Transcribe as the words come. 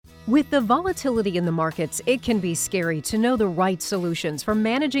With the volatility in the markets, it can be scary to know the right solutions for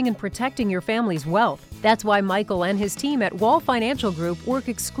managing and protecting your family's wealth. That's why Michael and his team at Wall Financial Group work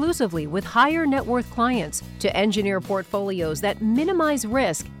exclusively with higher net worth clients to engineer portfolios that minimize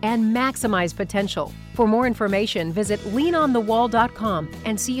risk and maximize potential. For more information, visit leanonthewall.com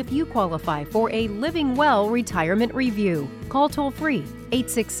and see if you qualify for a Living Well retirement review. Call toll-free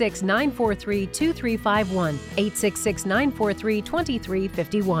 866-943-2351,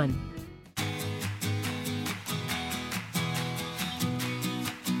 866-943-2351.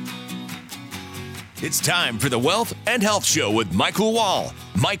 It's time for the Wealth and Health Show with Michael Wall.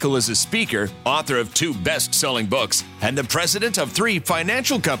 Michael is a speaker, author of 2 best-selling books, and the president of 3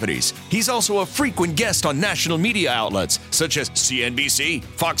 financial companies. He's also a frequent guest on national media outlets such as CNBC,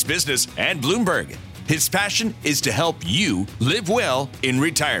 Fox Business, and Bloomberg. His passion is to help you live well in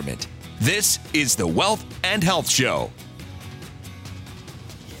retirement. This is the Wealth and Health Show.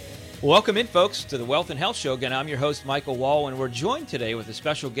 Welcome in, folks, to the Wealth and Health Show. Again, I'm your host, Michael Wall, and we're joined today with a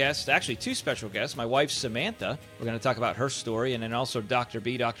special guest, actually 2 special guests. My wife, Samantha. We're going to talk about her story, and then also Dr.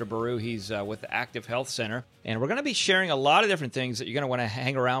 B, Dr. Baru. He's with the Active Health Center. And we're going to be sharing a lot of different things that you're going to want to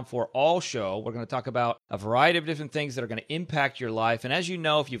hang around for all show. We're going to talk about a variety of different things that are going to impact your life. And as you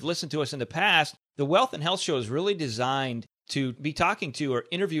know, if you've listened to us in the past, the Wealth and Health Show is really designed to be talking to or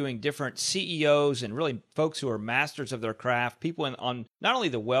interviewing different CEOs and really folks who are masters of their craft, people on not only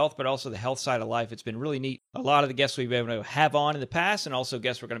the wealth, but also the health side of life. It's been really neat. A lot of the guests we've been able to have on in the past and also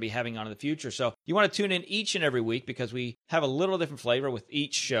guests we're going to be having on in the future. So you want to tune in each and every week because we have a little different flavor with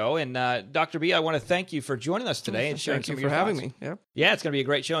each show. And Dr. B, I want to thank you for joining us today and sharing some of your thoughts. Thank you for having me. Yeah, it's going to be a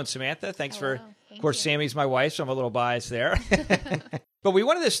great show. And Samantha, thanks for, of course, Sammy's my wife, so I'm a little biased there. But we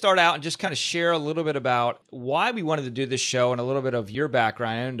wanted to start out and just kind of share a little bit about why we wanted to do this show and a little bit of your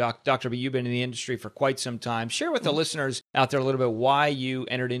background. And Dr. B, you've been in the industry for quite some time. Share with the listeners out there a little bit why you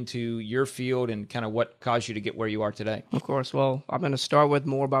entered into your field and kind of what caused you to get where you are today. Of course. Well, I'm going to start with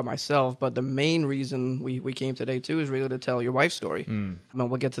more about myself, but the main reason we came today, too, is really to tell your wife's story. I mean,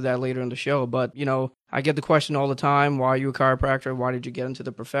 we'll get to that later in the show, but, you know, I get the question all the time, why are you a chiropractor? Why did you get into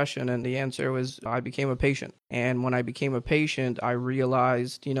the profession? And the answer was I became a patient. And when I became a patient, I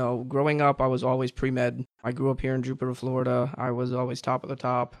realized, you know, growing up, I was always pre-med. I grew up here in Jupiter, Florida. I was always top of the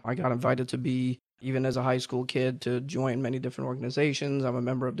top. I got invited to be, even as a high school kid, to join many different organizations. I'm a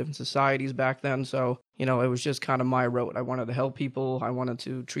member of different societies back then. So, you know, it was just kind of my road. I wanted to help people. I wanted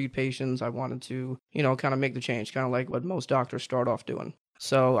to treat patients. I wanted to, you know, kind of make the change, kind of like what most doctors start off doing.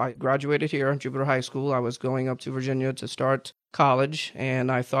 So I graduated here at Jupiter High School. I was going up to Virginia to start college,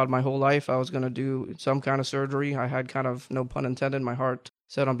 and I thought my whole life I was going to do some kind of surgery. I had kind of, no pun intended, my heart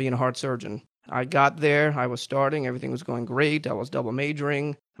set on being a heart surgeon. I got there. I was starting. Everything was going great. I was double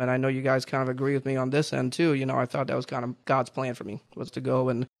majoring. And I know you guys kind of agree with me on this end, too. You know, I thought that was kind of God's plan for me, was to go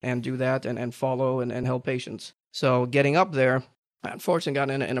and do that and follow and help patients. So getting up there, I unfortunately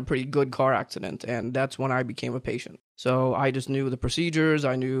got in a pretty good car accident, and that's when I became a patient. So I just knew the procedures,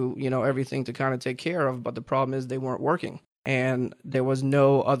 I knew, you know, everything to kind of take care of, but the problem is they weren't working, and there was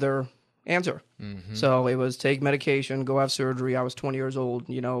no other answer. So it was take medication, go have surgery. I was 20 years old,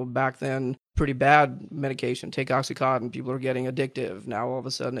 you know, back then, pretty bad medication, take Oxycontin, people are getting addictive. Now all of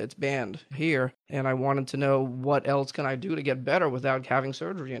a sudden it's banned here, and I wanted to know what else can I do to get better without having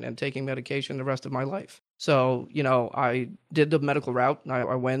surgery and taking medication the rest of my life. So, you know, I did the medical route.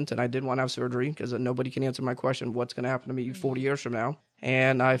 I went and I did want to have surgery because nobody can answer my question, what's going to happen to me 40 years from now?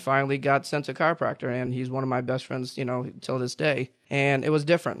 And I finally got sent to a chiropractor, and he's one of my best friends, you know, till this day. And it was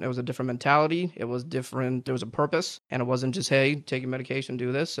different. It was a different mentality. It was different. There was a purpose, and it wasn't just, hey, take your medication,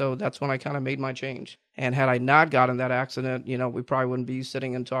 do this. So that's when I kind of made my change. And had I not gotten that accident, you know, we probably wouldn't be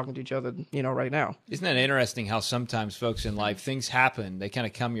sitting and talking to each other, you know, right now. Isn't that interesting how sometimes, folks, in life, things happen, they kind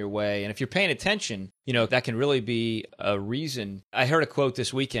of come your way. And if you're paying attention, you know, that can really be a reason. I heard a quote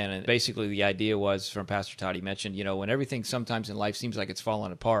this weekend, and basically the idea was from Pastor Todd. He mentioned, you know, when everything sometimes in life seems like it's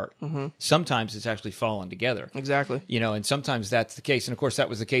falling apart, sometimes it's actually falling together. Exactly. You know, and sometimes that's the case. And of course, that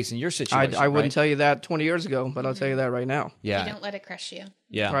was the case in your situation. I wouldn't tell you that 20 years ago, but I'll tell you that right now. Yeah. You don't let it crush you.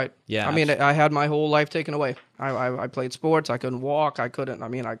 Yeah. Right. Yeah. I mean, I had my whole life taken away. I played sports. I couldn't walk. I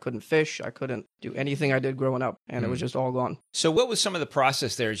couldn't fish. I couldn't do anything I did growing up, and it was just all gone. So what was some of the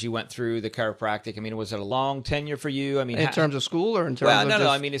process there as you went through the chiropractic? I mean, was it a long tenure for you? I mean, in terms of school or in terms of no.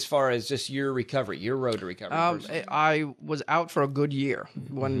 I mean, as far as just your recovery, your road to recovery. I was out for a good year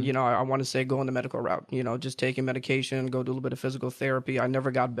when, you know, I want to say going the medical route, you know, just taking medication, go do a little bit of physical therapy. I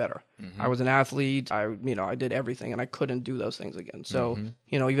never got better. I was an athlete. I did everything, and I couldn't do those things again. So,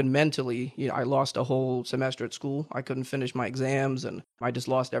 you know, even mentally, you know, I lost a whole semester at school. I couldn't finish my exams, and I just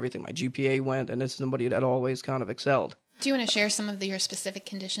lost everything. My GPA went, and this is somebody that always kind of excelled. Do you want to share some of your specific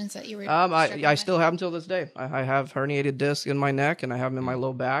conditions that you were I still have them till this day. I have herniated discs in my neck, and I have them in my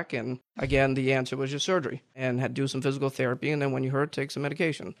low back. And again, the answer was just surgery and had to do some physical therapy. And then when you hurt, take some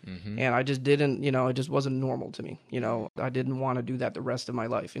medication. And I just didn't, it just wasn't normal to me. I didn't want to do that the rest of my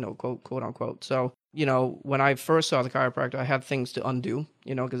life, quote unquote. So, when I first saw the chiropractor, I had things to undo,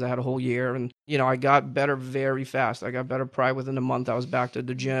 because I had a whole year. And, I got better very fast. I got better probably within a month. I was back to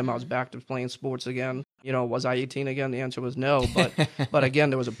the gym. I was back to playing sports again. Was I 18 again? The answer was no. But again,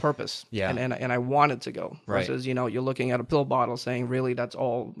 there was a purpose. Yeah. And I wanted to go. Right. Versus, you're looking at a pill bottle saying, really, that's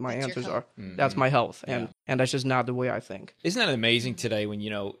all my answers are. That's my health. And that's just not the way I think. Isn't that amazing today when,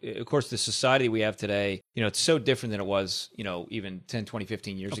 of course, the society we have today, it's so different than it was, even 10, 20,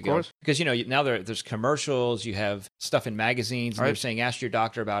 15 years ago. Course. Because, now there's commercials, you have stuff in magazines, and they're saying, ask your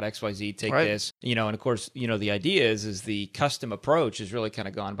doctor about XYZ, take this. And of course, the idea is the custom approach has really kind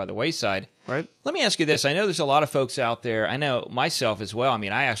of gone by the wayside. Right. Let me ask you this. I know there's a lot of folks out there. I know myself as well. I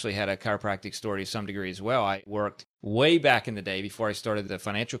mean, I actually had a chiropractic story to some degree as well. I worked way back in the day before I started the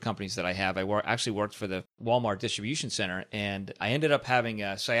financial companies that I have. I actually worked for the Walmart distribution center, and I ended up having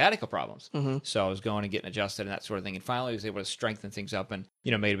sciatica problems. So I was going and getting adjusted and that sort of thing. And finally, I was able to strengthen things up and,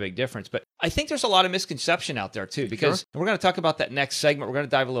 made a big difference. But I think there's a lot of misconception out there too, because we're going to talk about that next segment. We're going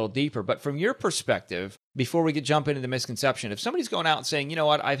to dive a little deeper. But from your perspective, before we could jump into the misconception, if somebody's going out and saying, you know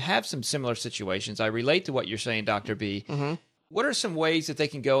what, I've had some similar situations, I relate to what you're saying, Dr. B. What are some ways that they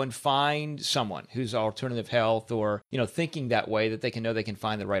can go and find someone who's alternative health or, thinking that way that they can know they can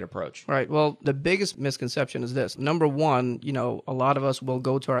find the right approach? Right. Well, the biggest misconception is this. Number one, a lot of us will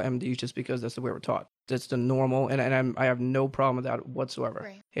go to our MDs just because that's the way we're taught. That's the normal, and I have no problem with that whatsoever.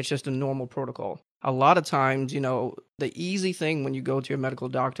 Right. It's just a normal protocol. A lot of times, the easy thing when you go to your medical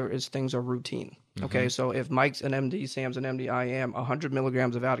doctor is things are routine. Okay, so if Mike's an MD, Sam's an MD, I am, 100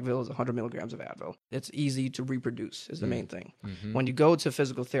 milligrams of Advil is 100 milligrams of Advil. It's easy to reproduce is the main thing. When you go to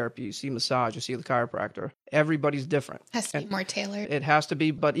physical therapy, you see massage, you see the chiropractor, everybody's different. Has to be more tailored. It has to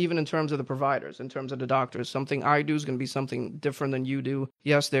be, but even in terms of the providers, in terms of the doctors, something I do is going to be something different than you do.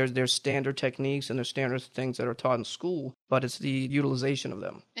 Yes, there's standard techniques and there's standard things that are taught in school, but it's the utilization of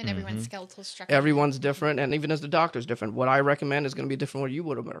them. And everyone's skeletal structure. Everyone's different, and even as the doctor's different. What I recommend is going to be different what you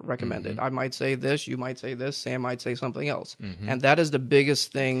would have recommended. I might say this, you might say this, Sam might say something else. And that is the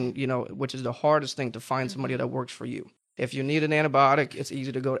biggest thing, which is the hardest thing to find somebody that works for you. If you need an antibiotic, it's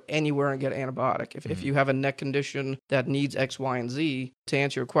easy to go anywhere and get an antibiotic. If you have a neck condition that needs X, Y, and Z, to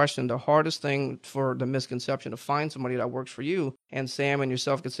answer your question, the hardest thing for the misconception to find somebody that works for you, and Sam and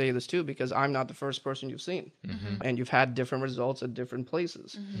yourself could say this too, because I'm not the first person you've seen, and you've had different results at different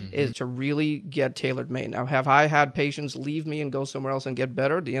places, is to really get tailored made. Now, have I had patients leave me and go somewhere else and get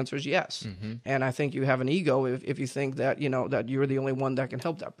better? The answer is yes. And I think you have an ego if you think that, that you're the only one that can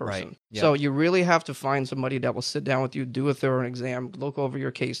help that person. Right. Yep. So you really have to find somebody that will sit down with you, do a thorough exam, look over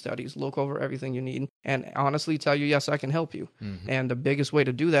your case studies, look over everything you need, and honestly tell you, yes, I can help you. And the biggest way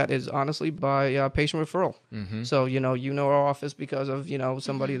to do that is honestly by patient referral. So, our office because of,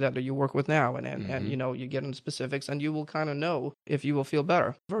 somebody that you work with now, and you get into specifics and you will kind of know if you will feel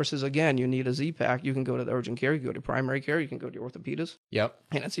better. Versus, again, you need a Z-Pack, you can go to the urgent care, you can go to primary care, you can go to your orthopedist. Yep.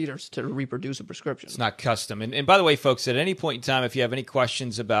 And it's either to reproduce a prescription. It's not custom. And by the way, folks, at any point in time, if you have any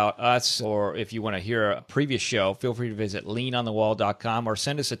questions about us or if you want to hear a previous show, feel free to visit leanonthewall.com or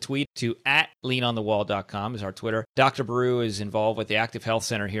send us a tweet to @leanonthewall.com is our Twitter. Dr. Baru is involved with the Active Health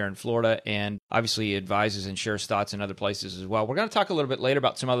Center here in Florida and obviously advises and shares thoughts in other places as well. We're going to talk a little bit later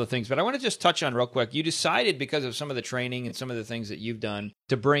about some other things, but I want to just touch on real quick. You decided because of some of the training and some of the things that you've done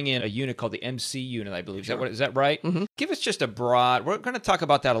to bring in a unit called the MC unit, I believe. Is that right? Give us just a broad, we're going to talk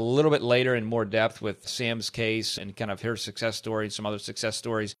about that a little bit later in more depth with Sam's case and kind of her success story and some other success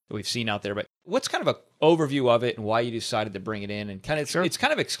stories that we've seen out there. But what's kind of an overview of it and why you decided to bring it in? And kind of, it's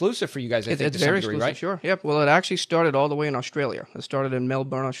kind of exclusive for you guys, I think, it's to some very degree, exclusive, right? Sure. Yep. Well, it actually started all the way in Australia. It started in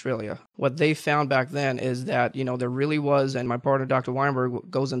Melbourne, Australia. What they found back then is that, there really was, and my partner, Dr. Weinberg,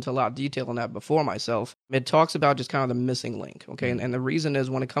 goes into a lot of detail on that before myself. It talks about just kind of the missing link, okay? And the reason is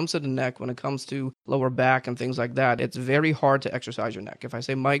when it comes to the neck, when it comes to lower back and things like that, it's very hard to exercise your neck. If I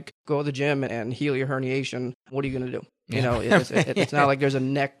say, Mike, go to the gym and heal your herniation, what are you going to do? It's not like there's a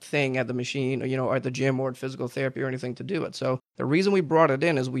neck thing at the machine, or at the gym or at physical therapy or anything to do it. So the reason we brought it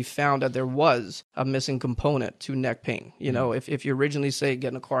in is we found that there was a missing component to neck pain. If you originally say get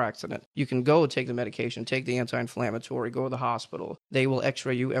in a car accident, you can go take the medication, take the anti-inflammatory, go to the hospital. They will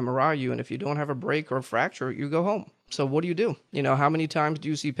x-ray you, MRI you, and if you don't have a break or a fracture, you go home. So what do you do? How many times do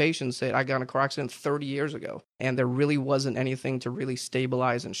you see patients say, I got in a car accident 30 years ago, and there really wasn't anything to really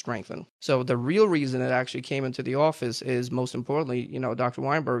stabilize and strengthen? So the real reason it actually came into the office is, most importantly, Dr.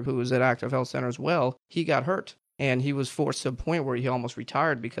 Weinberg, who was at Active Health Center as well, he got hurt. And he was forced to a point where he almost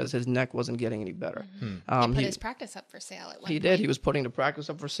retired because his neck wasn't getting any better. He put his practice up for sale at one point. He did. He was putting the practice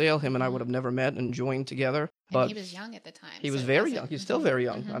up for sale. Him and I would have never met and joined together. But he was young at the time. He was very young. He's still very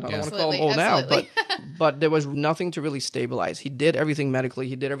young. I don't want to call him old Absolutely. now, but there was nothing to really stabilize. He did everything medically.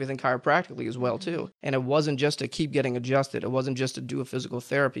 He did everything chiropractically as well, too. And it wasn't just to keep getting adjusted. It wasn't just to do a physical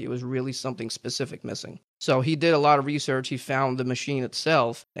therapy. It was really something specific missing. So he did a lot of research. He found the machine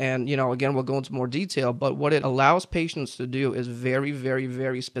itself. And, again, we'll go into more detail. But what it allows patients to do is very, very,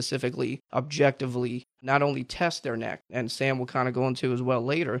 very specifically, objectively, not only test their neck, and Sam will kind of go into as well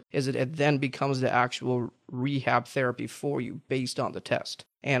later, is it then becomes the actual rehab therapy for you based on the test.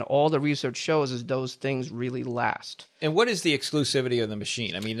 And all the research shows is those things really last. And what is the exclusivity of the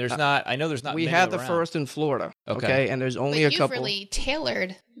machine? I mean, I know there's not We many had the around. first in Florida, okay? And there's only But a couple. You've really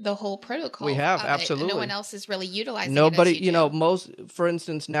tailored the whole protocol. We have, of absolutely. It. No one else is really utilizing Nobody, it as most, for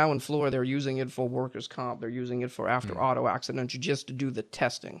instance, now in Florida, they're using it for workers' comp. They're using it for after auto accidents just to do the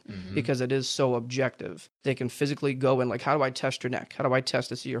testing because it is so objective. They can physically go in, like, how do I test your neck? How do I test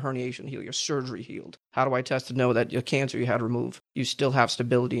to see your herniation heal, your surgery healed? How do I test to know that your cancer you had removed, you still have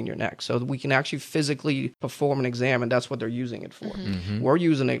stability in your neck? So we can actually physically perform an exam, and that's what they're using it for. We're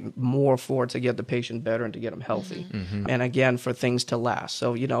using it more for to get the patient better and to get them healthy. And again, for things to last.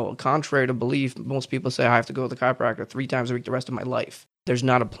 So, contrary to belief, most people say I have to go to the chiropractor 3 times a week the rest of my life. There's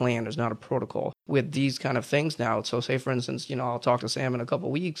not a plan. There's not a protocol with these kind of things now. So say, for instance, I'll talk to Sam in a couple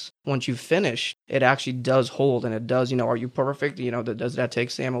of weeks. Once you finish, it actually does hold, and it does, are you perfect? Does that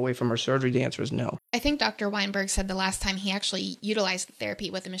take Sam away from her surgery? The answer is no. I think Dr. Weinberg said the last time he actually utilized the therapy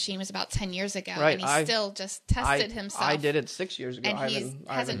with the machine was about 10 years ago. Right. And he still just tested himself. I did it 6 years ago. And I he hasn't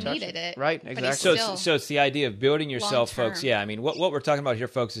haven't touched needed it. Right, but exactly. he's So it's the idea of building yourself, long-term. folks. Yeah, I mean, what we're talking about here,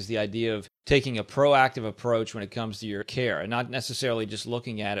 folks, is the idea of taking a proactive approach when it comes to your care and not necessarily just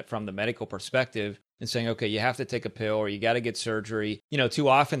looking at it from the medical perspective and saying, okay, you have to take a pill or you got to get surgery. Too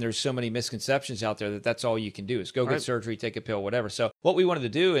often there's so many misconceptions out there that that's all you can do is go get surgery, take a pill, whatever. So what we wanted to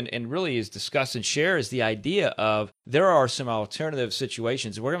do and really is discuss and share is the idea of there are some alternative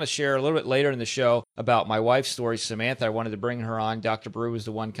situations. We're going to share a little bit later in the show about my wife's story, Samantha. I wanted to bring her on. Dr. Brew was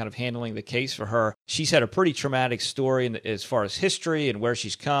the one kind of handling the case for her. She's had a pretty traumatic story as far as history and where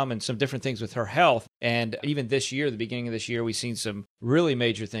she's come and some different things with her health. And even this year, the beginning of this year, we've seen some really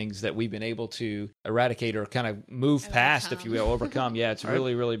major things that we've been able to eradicate or kind of move past, if you will, overcome. Yeah, it's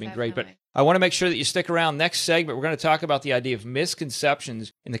really, really been great. But I want to make sure that you stick around. Next segment, we're going to talk about the idea of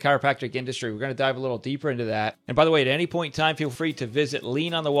misconceptions in the chiropractic industry. We're going to dive a little deeper into that. And by the way, at any point in time, feel free to visit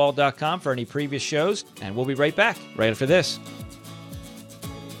leanonthewall.com for any previous shows. And we'll be right back right after this.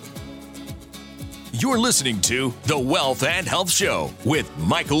 You're listening to The Wealth and Health Show with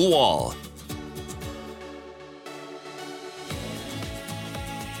Michael Wall.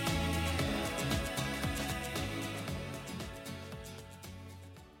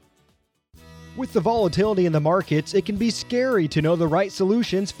 With the volatility in the markets, it can be scary to know the right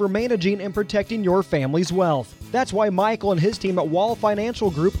solutions for managing and protecting your family's wealth. That's why Michael and his team at Wall Financial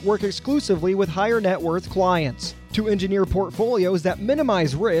Group work exclusively with higher net worth clients to engineer portfolios that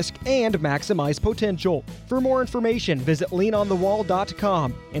minimize risk and maximize potential. For more information, visit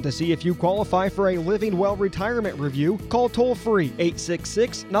leanonthewall.com. And to see if you qualify for a Living Well retirement review, call toll-free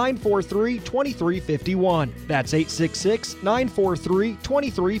 866-943-2351. That's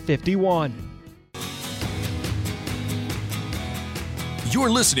 866-943-2351. You're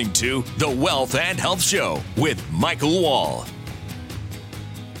listening to The Wealth and Health Show with Michael Wall.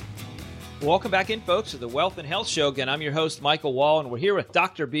 Welcome back in, folks, to the Wealth and Health Show. Again, I'm your host, Michael Wall, and we're here with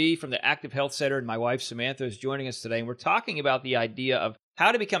Dr. B from the Active Health Center, and my wife, Samantha, is joining us today. And we're talking about the idea of how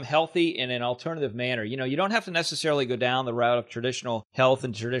to become healthy in an alternative manner. You don't have to necessarily go down the route of traditional health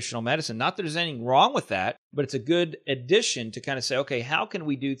and traditional medicine. Not that there's anything wrong with that, but it's a good addition to kind of say, okay, how can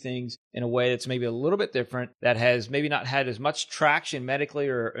we do things in a way that's maybe a little bit different, that has maybe not had as much traction medically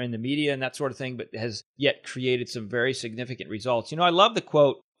or in the media and that sort of thing, but has yet created some very significant results. I love the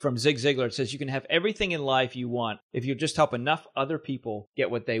quote from Zig Ziglar. It says, you can have everything in life you want if you just help enough other people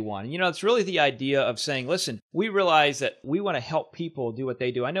get what they want. And, it's really the idea of saying, listen, we realize that we want to help people do what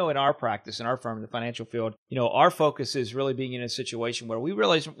they do. I know in our practice, in our firm, in the financial field, our focus is really being in a situation where we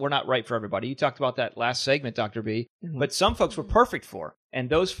realize we're not right for everybody. You talked about that last segment, Dr. B, but some folks we're perfect for. And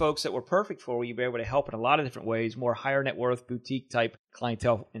those folks that we're perfect for, we'll be able to help in a lot of different ways, more higher net worth, boutique type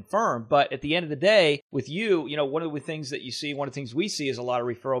clientele and firm. But at the end of the day, with you, one of the things that you see, one of the things we see is a lot of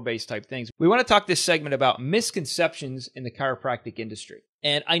referral based type things. We want to talk this segment about misconceptions in the chiropractic industry.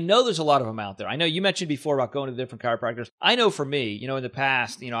 And I know there's a lot of them out there. I know you mentioned before about going to different chiropractors. I know for me, in the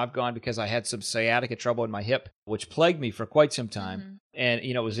past, I've gone because I had some sciatica trouble in my hip, which plagued me for quite some time. And,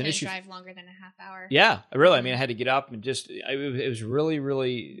 it was an Couldn't issue. drive longer than a half hour. Yeah, really. I mean, I had to get up and it was really,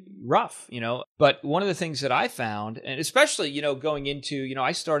 really rough, But one of the things that I found, and especially, going into,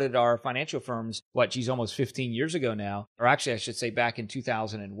 I started our financial firms, almost 15 years ago now, or actually I should say back in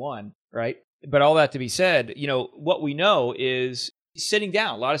 2001, right? But all that to be said, what we know is sitting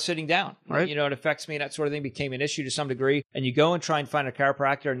down, a lot of sitting down, right? It affects me and that sort of thing became an issue to some degree. And you go and try and find a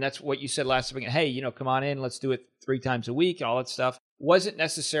chiropractor. And that's what you said last week. Hey, come on in, let's do it 3 times a week, all that stuff. Wasn't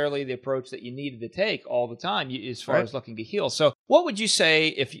necessarily the approach that you needed to take all the time as far as looking to heal. So what would you say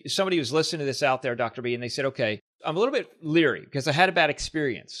if somebody was listening to this out there, Dr. B, and they said, okay, I'm a little bit leery because I had a bad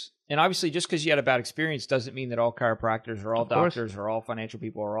experience. And obviously, just because you had a bad experience doesn't mean that all chiropractors or all doctors or all financial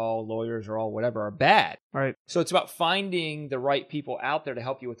people or all lawyers or all whatever are bad. Right. So it's about finding the right people out there to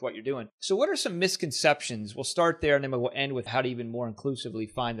help you with what you're doing. So what are some misconceptions? We'll start there and then we'll end with how to even more inclusively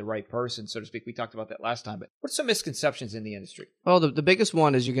find the right person, so to speak. We talked about that last time. But what's some misconceptions in the industry? Well, the biggest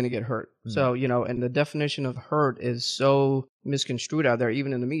one is you're going to get hurt. So, and the definition of hurt is so misconstrued out there,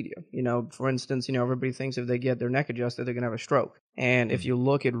 even in the media. For instance, everybody thinks if they get their neck adjusted, they're going to have a stroke. And if you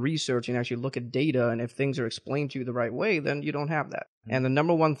look at research and actually look at data, and if things are explained to you the right way, then you don't have that. And the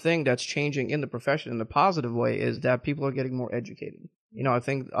number one thing that's changing in the profession in the positive way is that people are getting more educated. I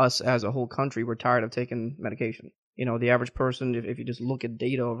think us as a whole country, we're tired of taking medication. The average person, if you just look at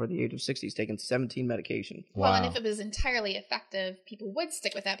data over the age of 60, is taking 17 medication. Well, and if it was entirely effective, people would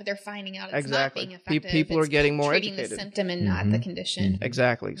stick with that, but they're finding out it's not being effective. People are getting more treating educated. The symptom and not the condition.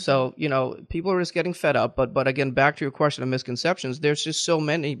 Exactly. So, people are just getting fed up. But again, back to your question of misconceptions, there's just so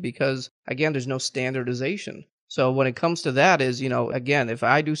many because, again, there's no standardization. So when it comes to that is, again, if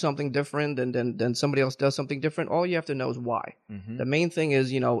I do something different and then somebody else does something different, all you have to know is why. The main thing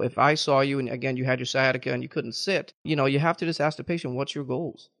is, if I saw you and again, you had your sciatica and you couldn't sit, you have to just ask the patient, what's your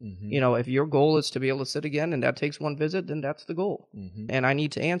goals? If your goal is to be able to sit again and that takes one visit, then that's the goal. And I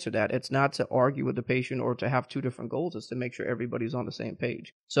need to answer that. It's not to argue with the patient or to have 2 different goals. It's to make sure everybody's on the same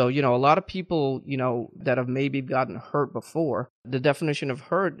page. So, a lot of people, that have maybe gotten hurt before, the definition of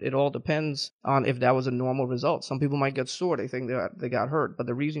hurt, it all depends on if that was a normal result. Some people might get sore. They think they got hurt. But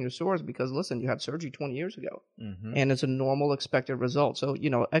the reason you're sore is because, listen, you had surgery 20 years ago. And it's a normal expected result. So,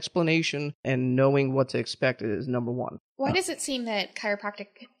 explanation and knowing what to expect is number one. Why does it seem that chiropractic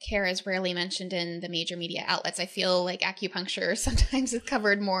care is rarely mentioned in the major media outlets? I feel like acupuncture sometimes is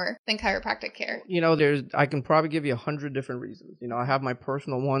covered more than chiropractic care. I can probably give you 100 different reasons. I have my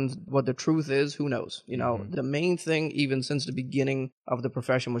personal ones. What the truth is, who knows? The main thing, even since the beginning of the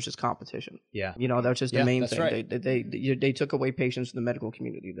profession, was just competition. Yeah. That's just the main thing. Right. They took away patients from the medical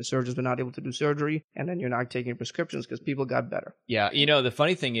community. The surgeons were not able to do surgery, and then you're not taking prescriptions because people got better. Yeah. The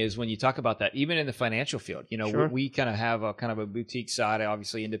funny thing is when you talk about that, even in the financial field, we kind of have a kind of a boutique side.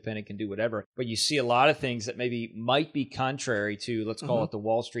 Obviously, independent can do whatever, but you see a lot of things that maybe might be contrary to, let's call it the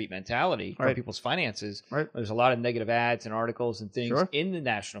Wall Street mentality for people's finances. Right. There's a lot of negative ads and articles and things in the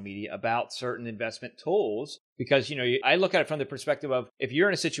national media about certain investment tools. Because, I look at it from the perspective of if you're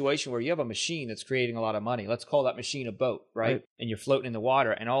in a situation where you have a machine that's creating a lot of money, let's call that machine a boat, right? And you're floating in the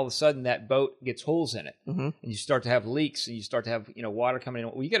water and all of a sudden that boat gets holes in it and you start to have leaks and you start to have, water coming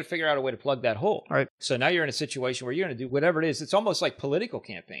in. Well, you got to figure out a way to plug that hole. Right. So now you're in a situation where you're going to do whatever it is. It's almost like political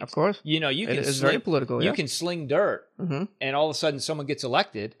campaigns. Of course. It's very political. You can sling dirt and all of a sudden someone gets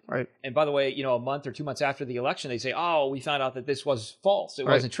elected. Right. And by the way, a month or 2 months after the election, they say, oh, we found out that this was false. It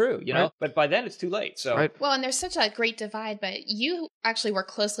wasn't true, but by then it's too late. So, well, and there's such a great divide, but you actually work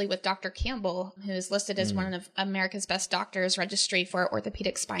closely with Dr. Campbell, who is listed as one of America's best doctors, registry for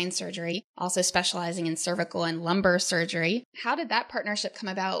orthopedic spine surgery, also specializing in cervical and lumbar surgery. How did that partnership come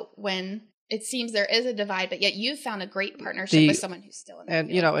about when it seems there is a divide, but yet you've found a great partnership with someone who's still in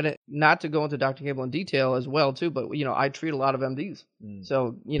the field? Not to go into Dr. Campbell in detail as well, too, but, I treat a lot of MDs.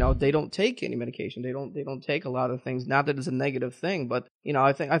 So, they don't take any medication. They don't take a lot of things. Not that it's a negative thing, but,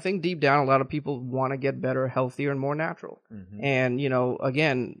 I think deep down, a lot of people want to get better, healthier, and more natural. And,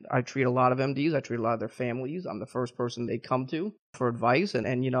 again, I treat a lot of MDs. I treat a lot of their families. I'm the first person they come to for advice. And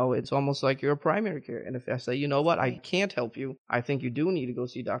it's almost like you're a primary care. And if I say, I can't help you, I think you do need to go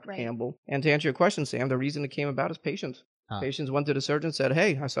see Dr. Campbell. And to answer your question, Sam, the reason it came about is patients. Patients went to the surgeon and said,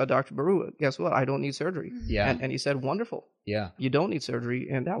 hey, I saw Dr. Baru. Guess what? I don't need surgery. Yeah. And he said, wonderful. Yeah. You don't need surgery.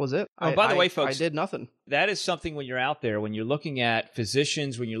 And that was it. Oh, by the way, folks, I did nothing. That is something when you're out there, when you're looking at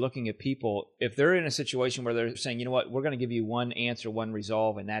physicians, when you're looking at people, if they're in a situation where they're saying, we're going to give you one answer, one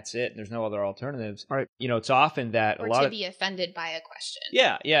resolve, and that's it, and there's no other alternatives. Right. It's often that or a lot to be offended by a question.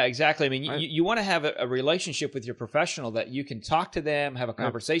 Yeah, exactly. I mean, you want to have a relationship with your professional that you can talk to them, have a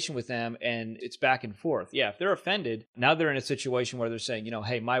conversation with them, and it's back and forth. Yeah, if they're offended, now they're in a situation where they're saying,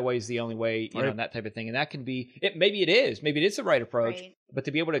 hey, my way is the only way, and that type of thing. And that can be, maybe it is the right approach. Right. But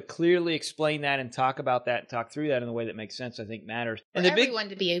to be able to clearly explain that and talk about that and talk through that in a way that makes sense, I think matters. And everyone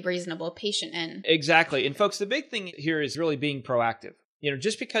to be a reasonable patient in. Exactly. And folks, the big thing here is really being proactive.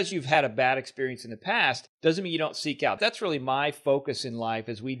 Just because you've had a bad experience in the past doesn't mean you don't seek out. That's really my focus in life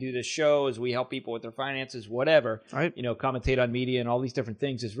as we do this show, as we help people with their finances, whatever, right. Commentate on media and all these different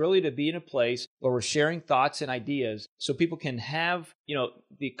things, is really to be in a place where we're sharing thoughts and ideas so people can have,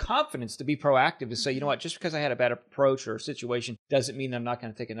 the confidence to be proactive, to say, just because I had a bad approach or situation doesn't mean that I'm not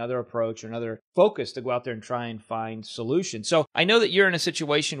going to take another approach or another focus to go out there and try and find solutions. So I know that you're in a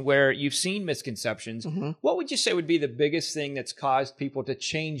situation where you've seen misconceptions. Mm-hmm. What would you say would be the biggest thing that's caused people to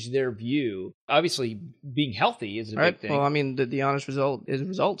change their view? Obviously, being healthy is a big thing. Well, I mean, the honest result is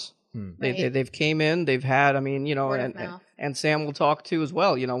results. They've came in, they've had, and Sam will talk too as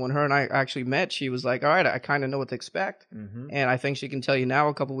well. When her and I actually met, she was like, all right, I kind of know what to expect. Mm-hmm. And I think she can tell you now,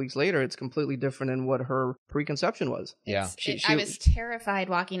 a couple of weeks later, it's completely different than what her preconception was. Yeah. I was terrified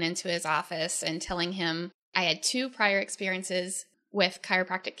walking into his office and telling him I had 2 prior experiences with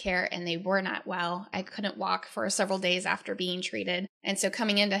chiropractic care and they were not well. I couldn't walk for several days after being treated. And so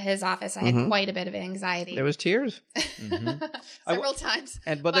coming into his office, I had quite a bit of anxiety. There was tears. Several times.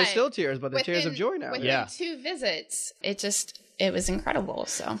 But there's still tears, but the tears of joy now. Within 2 visits, it was incredible.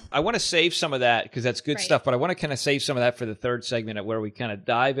 So I want to save some of that because that's good stuff, but I want to kind of save some of that for the third segment where we kind of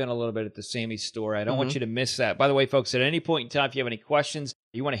dive in a little bit at the Sammy story. I don't want you to miss that. By the way, folks, at any point in time, if you have any questions,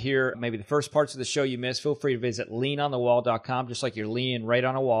 you want to hear maybe the first parts of the show you missed, feel free to visit leanonthewall.com, just like you're leaning right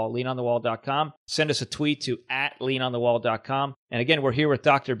on a wall, leanonthewall.com. Send us a tweet to @leanonthewall.com. And again, we're here with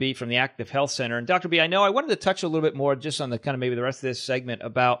Dr. B from the Active Health Center. And Dr. B, I know I wanted to touch a little bit more just on the kind of maybe the rest of this segment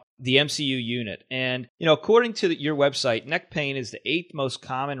about the MCU unit. And, according to your website, neck pain is the 8th most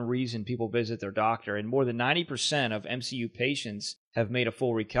common reason people visit their doctor. And more than 90% of MCU patients have made a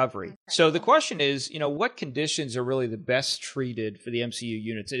full recovery. So the question is, what conditions are really the best treated for the MCU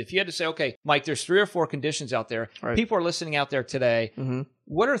units? And if you had to say, okay, Mike, there's 3 or 4 conditions out there. Right. People are listening out there today. Mm-hmm.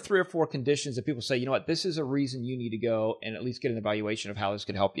 What are 3 or 4 conditions that people say, this is a reason you need to go and at least get an evaluation of how this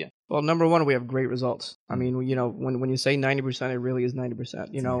could help you? Well, number one, we have great results. I mean, when you say 90%, it really is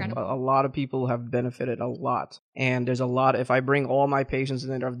 90%. A lot of people have benefited a lot. And there's a lot. If I bring all my patients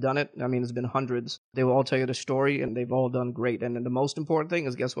in that have done it, I mean, it's been hundreds. They will all tell you the story and they've all done great. And then the most important thing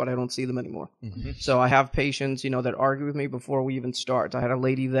is, guess what? I don't see them anymore. Mm-hmm. So I have patients, that argue with me before we even start. I had a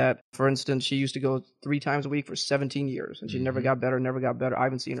lady that, for instance, she used to go 3 times a week for 17 years and she never got better. I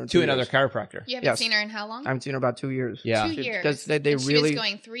haven't seen her in 2 years. To another chiropractor. You haven't seen her in how long? I haven't seen her about 2 years. Yeah. 2 years. Because they she really was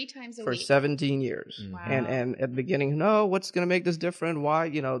going 3 times a for week. 17 years. Wow. And at the beginning, no, what's going to make this different?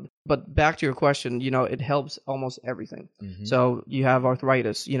 Why? But back to your question, it helps almost everything. Mm-hmm. So you have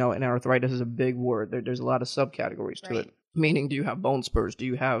arthritis, and arthritis is a big word. There's a lot of subcategories to it. Meaning, do you have bone spurs? Do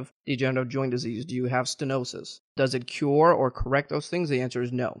you have degenerative joint disease? Do you have stenosis? Does it cure or correct those things? The answer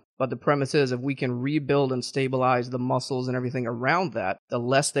is no. But the premise is, if we can rebuild and stabilize the muscles and everything around that, the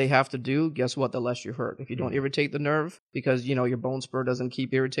less they have to do, guess what? The less you hurt. If you don't irritate the nerve because, your bone spur doesn't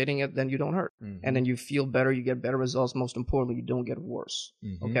keep irritating it, then you don't hurt. Mm-hmm. And then you feel better, you get better results. Most importantly, you don't get worse.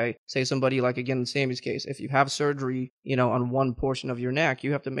 Mm-hmm. Okay? Say somebody like, again, in Sammy's case, if you have surgery, on one portion of your neck,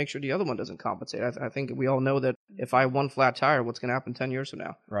 you have to make sure the other one doesn't compensate. I think we all know that if I have one flat tire, what's going to happen 10 years from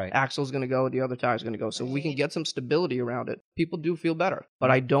now? Right. Axle's going to go, the other tire's going to go. So we can get some stability around it. People do feel better.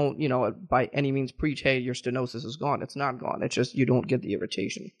 But I don't, by any means preach, hey, your stenosis is gone. It's not gone. It's just you don't get the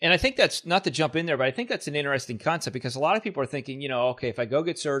irritation. And I think that's, not to jump in there, but I think that's an interesting concept because a lot of people are thinking, okay, if I go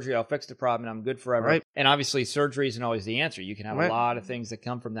get surgery, I'll fix the problem and I'm good forever. Right. And obviously surgery isn't always the answer. You can have a lot of things that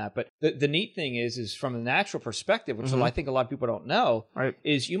come from that. But the neat thing is from the natural perspective, which I think a lot of people don't know,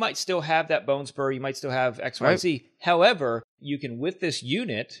 is you might still have that bone spur, you might still have X, Y, Z. However, you can, with this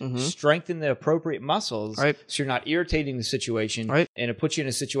unit, strengthen the appropriate muscles so you're not irritating the situation. Right. And it puts you in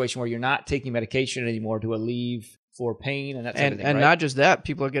a situation where you're not taking medication anymore to alleviate for pain and that sort of thing. And not just that,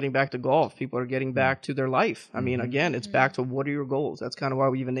 people are getting back to golf. People are getting back to their life. I mean, again, it's back to what are your goals? That's kind of why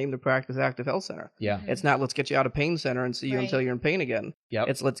we even named the practice Active Health Center. Yeah. It's not let's get you out of pain center and see you until you're in pain again. Yep.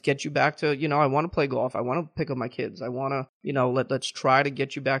 It's let's get you back to, I want to play golf. I want to pick up my kids. I want to, let's try to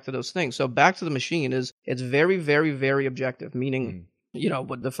get you back to those things. So back to the machine it's very, very, very objective, meaning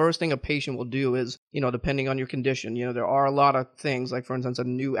but the first thing a patient will do is, depending on your condition, there are a lot of things like, for instance, a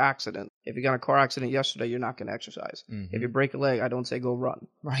new accident. If you got in a car accident yesterday, you're not going to exercise. Mm-hmm. If you break a leg, I don't say go run.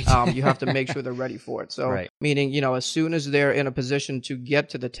 Right. You have to make sure they're ready for it. So, Right. meaning, as soon as they're in a position to get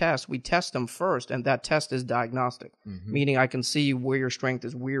to the test, we test them first, and that test is diagnostic. Mm-hmm. Meaning I can see where your strength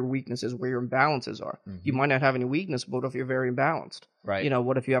is, where your weakness is, where your imbalances are. Mm-hmm. You might not have any weakness, but what if you're very imbalanced? Right.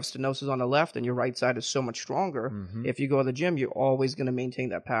 What if you have stenosis on the left and your right side is so much stronger? Mm-hmm. If you go to the gym, you're always going to maintain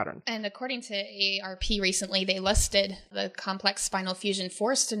that pattern. And according to AARP recently, they listed the complex spinal fusion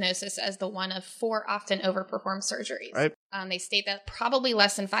for stenosis as the one of 4 often overperformed surgeries. Right. They state that probably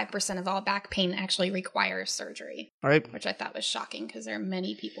less than 5% of all back pain actually requires surgery. Right. Which I thought was shocking because there are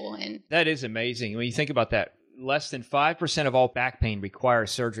many people in. That is amazing. When you think about that, less than 5% of all back pain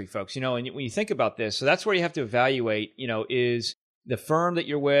requires surgery, folks. And when you think about this, so that's where you have to evaluate, is the firm that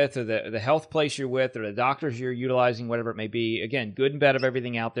you're with or the health place you're with or the doctors you're utilizing, whatever it may be. Again, good and bad of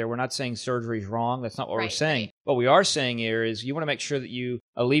everything out there. We're not saying surgery is wrong. That's not what we're saying. Right. What we are saying here is you want to make sure that you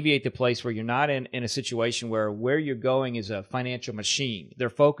alleviate the place where you're not in a situation where you're going is a financial machine. Their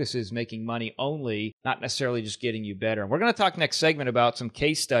focus is making money only, not necessarily just getting you better. And we're going to talk next segment about some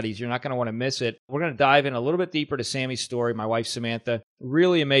case studies. You're not going to want to miss it. We're going to dive in a little bit deeper to Sammy's story, my wife, Samantha.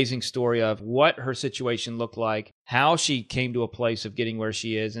 Really amazing story of what her situation looked like, how she came to a place of getting where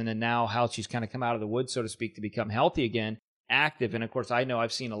she is, and then now how she's kind of come out of the woods, so to speak, to become healthy again, active. And of course, I know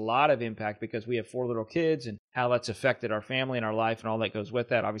I've seen a lot of impact because we have 4 little kids and how that's affected our family and our life and all that goes with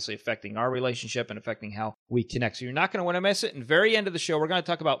that, obviously affecting our relationship and affecting how we connect. So you're not going to want to miss it. And very end of the show, we're going to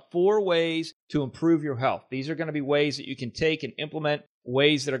talk about 4 ways to improve your health. These are going to be ways that you can take and implement,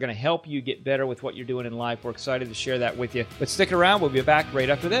 ways that are going to help you get better with what you're doing in life. We're excited to share that with you. But stick around. We'll be back right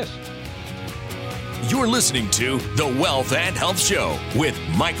after this. You're listening to The Wealth and Health Show with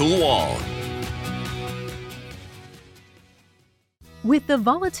Michael Wall. With the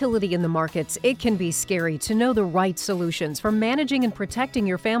volatility in the markets, it can be scary to know the right solutions for managing and protecting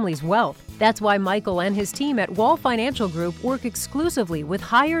your family's wealth. That's why Michael and his team at Wall Financial Group work exclusively with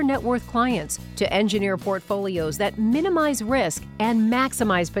higher net worth clients to engineer portfolios that minimize risk and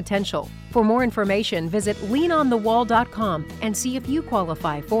maximize potential. For more information, visit leanonthewall.com and see if you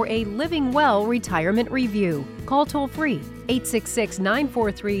qualify for a Living Well retirement review. Call toll-free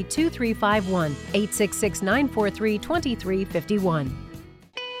 866-943-2351, 866-943-2351.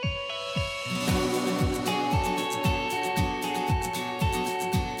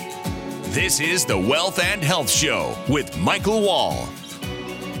 This is The Wealth and Health Show with Michael Wall.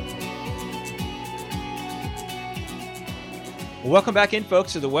 Welcome back in,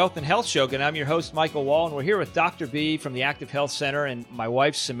 folks, to the Wealth and Health Show. And I'm your host, Michael Wall, and we're here with Dr. B from the Active Health Center and my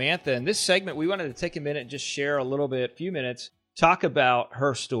wife, Samantha. In this segment, we wanted to take a minute and just share a few minutes, talk about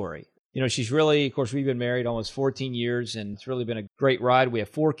her story. She's really, of course, we've been married almost 14 years, and it's really been a great ride. We have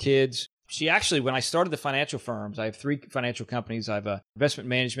 4 kids. She actually, when I started the financial firms, I have 3 financial companies. I have a investment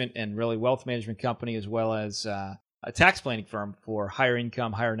management and really wealth management company, as well as a tax planning firm for higher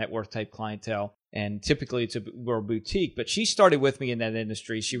income, higher net worth type clientele. And typically we're a boutique, but she started with me in that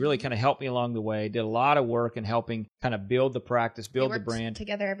industry. She really kind of helped me along the way, did a lot of work in helping kind of build the practice, build the brand.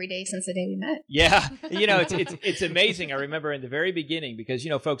 Together every day since the day we met. Yeah. It's amazing. I remember in the very beginning because,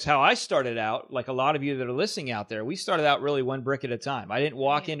 folks, how I started out, like a lot of you that are listening out there, we started out really one brick at a time. I didn't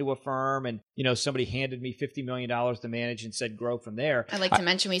walk into a firm and, somebody handed me $50 million to manage and said, grow from there. I'd like to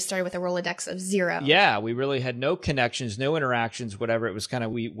mention we started with a Rolodex of 0. Yeah. We really had no connections, no interactions, whatever. It was kind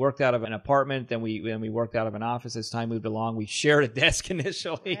of, we worked out of an apartment, then we worked out of an office as time moved along. We shared a desk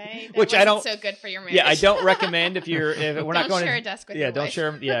initially, right. Which I don't. So good for your marriage. Yeah, I don't recommend if we're not going to share to a desk with your don't wife.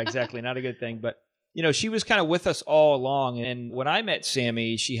 share. Yeah, exactly. Not a good thing. But she was kind of with us all along. And when I met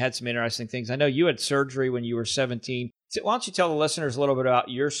Sammy, she had some interesting things. I know you had surgery when you were 17. So why don't you tell the listeners a little bit about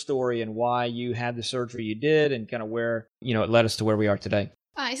your story and why you had the surgery you did, and kind of where it led us to where we are today.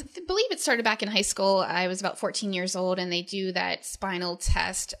 I believe it started back in high school. I was about 14 years old, and they do that spinal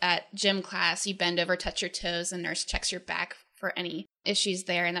test at gym class. You bend over, touch your toes, and nurse checks your back for any issues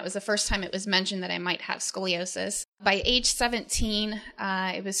there. And that was the first time it was mentioned that I might have scoliosis. By age 17,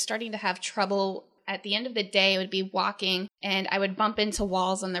 I was starting to have trouble. At the end of the day, I would be walking, and I would bump into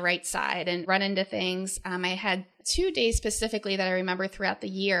walls on the right side and run into things. I had 2 days specifically that I remember throughout the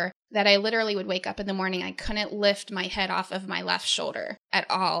year that I literally would wake up in the morning. I couldn't lift my head off of my left shoulder at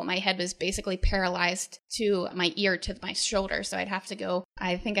all. My head was basically paralyzed to my ear to my shoulder. So I'd have to go.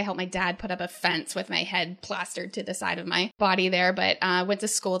 I think I helped my dad put up a fence with my head plastered to the side of my body there. But I went to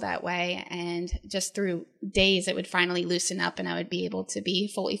school that way, and just through days, it would finally loosen up and I would be able to be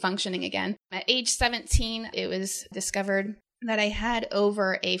fully functioning again. At age 17, it was discovered that I had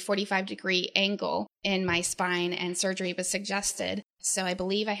over a 45-degree angle in my spine, and surgery was suggested. So I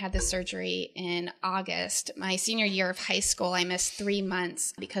believe I had the surgery in August. My senior year of high school, I missed 3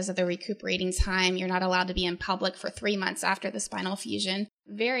 months because of the recuperating time. You're not allowed to be in public for 3 months after the spinal fusion.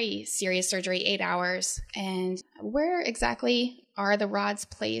 Very serious surgery, 8 hours. And where exactly are the rods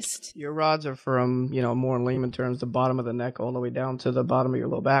placed? Your rods are from, more in layman terms, the bottom of the neck all the way down to the bottom of your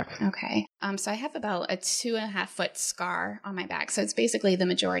low back. Okay. So I have about a 2.5-foot scar on my back. So it's basically the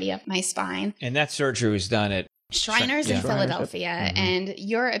majority of my spine. And that surgery was done at Shriners in Philadelphia. And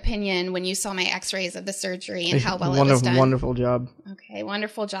your opinion when you saw my x-rays of the surgery and how well it was done? Wonderful job. Okay,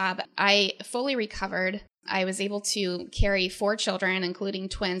 wonderful job. I fully recovered. I was able to carry 4 children, including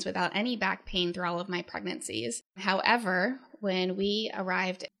twins, without any back pain through all of my pregnancies. However, when we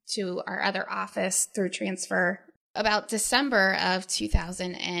arrived to our other office through transfer, about December of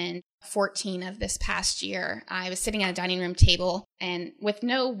 2014 of this past year, I was sitting at a dining room table and with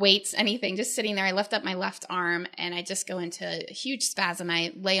no weights, anything, just sitting there. I lift up my left arm and I just go into a huge spasm.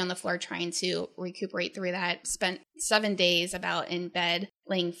 I lay on the floor trying to recuperate through that. Spent 7 days about in bed,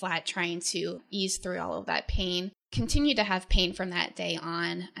 laying flat, trying to ease through all of that pain. Continued to have pain from that day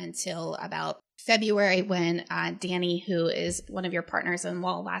on until about February when Danny, who is one of your partners in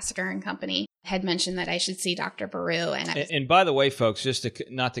Wall, Lassiter and Company, had mentioned that I should see Dr. Baru. And by the way, folks, just to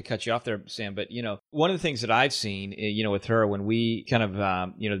not to cut you off there, Sam, but, one of the things that I've seen, with her when we kind of,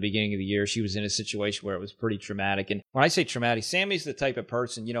 the beginning of the year, she was in a situation where it was pretty traumatic. And when I say traumatic, Sammy's the type of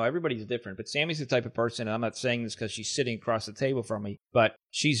person, everybody's different, but Sammy's the type of person, and I'm not saying this because she's sitting across the table from me, but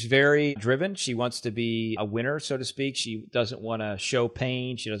she's very driven. She wants to be a winner, so to speak. She doesn't want to show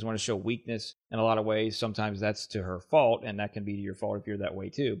pain. She doesn't want to show weakness in a lot of ways. Sometimes that's to her fault, and that can be to your fault if you're that way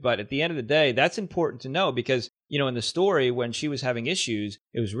too. But at the end of the day, that's important to know because, in the story, when she was having issues,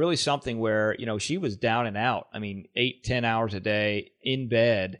 it was really something where, she was down and out. 8-10 hours a day in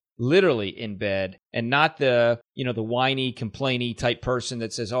bed, literally in bed, and not the, the whiny, complainy type person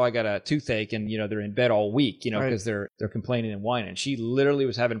that says, oh, I got a toothache and, they're in bed all week, because they're complaining and whining. She literally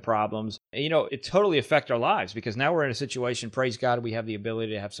was having problems. And, it totally affected our lives because now we're in a situation, praise God, we have the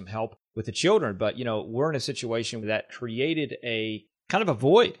ability to have some help with the children. But, we're in a situation that created a kind of a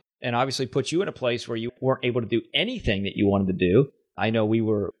void and obviously put you in a place where you weren't able to do anything that you wanted to do. I know we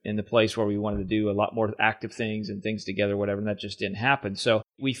were in the place where we wanted to do a lot more active things and things together, whatever, and that just didn't happen. So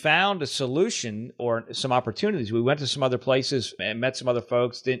we found a solution or some opportunities. We went to some other places and met some other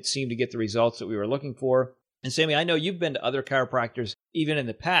folks, didn't seem to get the results that we were looking for. And Sammy, I know you've been to other chiropractors even in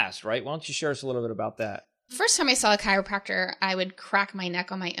the past, right? Why don't you share us a little bit about that? First time I saw a chiropractor, I would crack my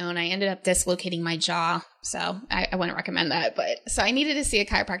neck on my own. I ended up dislocating my jaw, so I wouldn't recommend that. So I needed to see a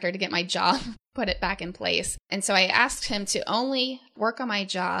chiropractor to get my jaw put it back in place. And so I asked him to only work on my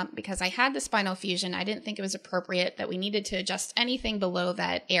jaw because I had the spinal fusion. I didn't think it was appropriate that we needed to adjust anything below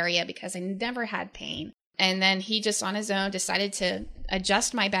that area because I never had pain. And then he just on his own decided to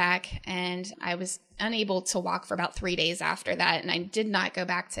adjust my back, and I was unable to walk for about 3 days after that, and I did not go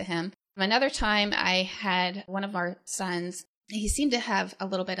back to him. Another time I had one of our sons, he seemed to have a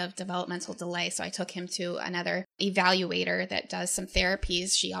little bit of developmental delay, so I took him to another evaluator that does some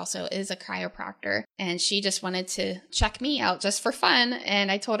therapies. She also is a chiropractor, and she just wanted to check me out just for fun. And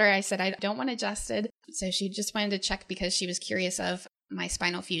I told her, I said, I don't want adjusted. So she just wanted to check because she was curious of my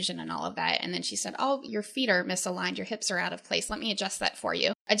spinal fusion and all of that. And then she said, oh, your feet are misaligned. Your hips are out of place. Let me adjust that for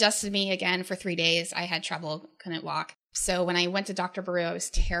you. Adjusted me again for 3 days. I had trouble, couldn't walk. So when I went to Dr. Baru, I was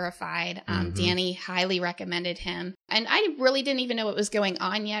terrified. Danny highly recommended him. And I really didn't even know what was going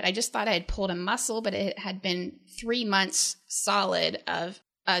on yet. I just thought I had pulled a muscle, but it had been 3 months solid of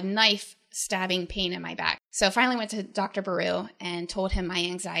a knife stabbing pain in my back. So I finally went to Dr. Baru and told him my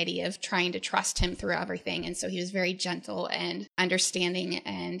anxiety of trying to trust him through everything. And so he was very gentle and understanding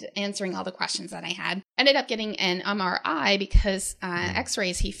and answering all the questions that I had. Ended up getting an MRI because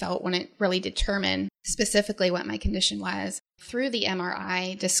x-rays he felt wouldn't really determine specifically what my condition was. Through the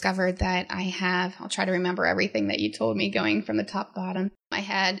MRI, discovered that I have, I'll try to remember everything that you told me going from the top to bottom. I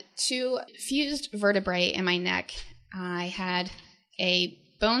had 2 fused vertebrae in my neck. I had a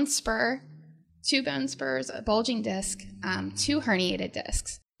bone spur, 2 bone spurs, a bulging disc, 2 herniated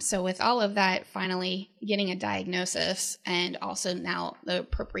discs. So with all of that, finally getting a diagnosis and also now the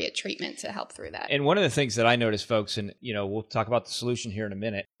appropriate treatment to help through that. And one of the things that I noticed, folks, and we'll talk about the solution here in a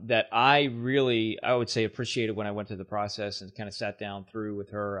minute, that I would say appreciated when I went through the process and kind of sat down through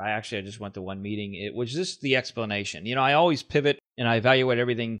with her. I just went to one meeting. It was just the explanation. I always pivot and I evaluate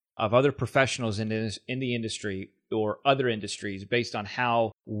everything of other professionals in the industry or other industries based on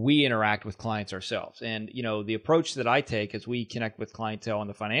how we interact with clients ourselves. And, the approach that I take as we connect with clientele on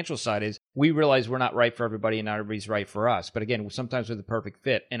the financial side is we realize we're not right for everybody and not everybody's right for us. But again, sometimes we're the perfect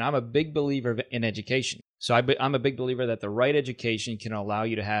fit. And I'm a big believer in education. So I'm a big believer that the right education can allow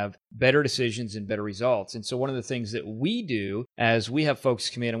you to have better decisions and better results. And so one of the things that we do as we have folks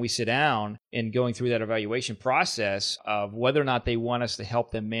come in and we sit down and going through that evaluation process of whether or not they want us to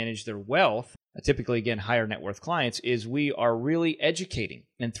help them manage their wealth, typically, again, higher net worth clients, is we are really educating.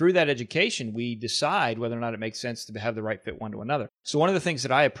 And through that education, we decide whether or not it makes sense to have the right fit one to another. So one of the things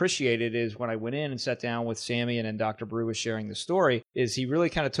that I appreciated is when I went in and sat down with Sammy and then Dr. Brew was sharing the story, is he really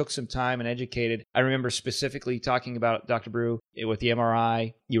kind of took some time and educated. I remember specifically talking about Dr. Brew with the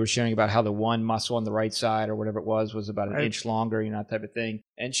MRI. You were sharing about how the one muscle on the right side or whatever it was about an inch longer, that type of thing.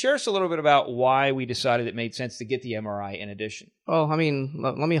 And share us a little bit about why we decided it made sense to get the MRI in addition. Well, let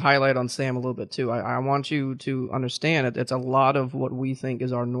me highlight on Sam a little bit too. I want you to understand it. It's a lot of what we think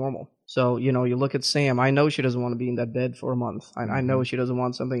is our normal. So, you look at Sam. I know she doesn't want to be in that bed for a month. I know she doesn't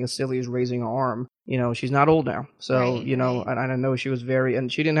want something as silly as raising her arm. She's not old now. So, and I know she was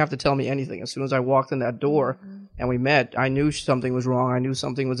and she didn't have to tell me anything. As soon as I walked in that door and we met, I knew something was wrong. I knew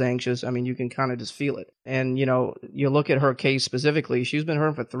something was anxious. I mean, you can kind of just feel it. And, you look at her case specifically, she's been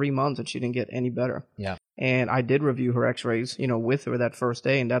hurting for 3 months and she didn't get any better. Yeah. And I did review her x-rays, with her that first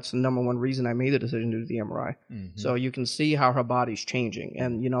day. And that's the number one reason I made the decision to do the MRI. So you can see how her body's changing.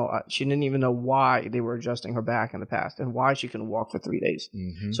 And, she didn't even know why they were adjusting her back in the past and why she couldn't walk for 3 days.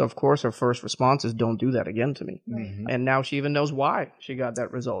 So, of course, her first response is, don't do that again to me. And now she even knows why she got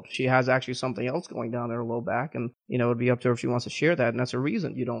that result. She has actually something else going down in her low back. And, it'd be up to her if she wants to share that. And that's a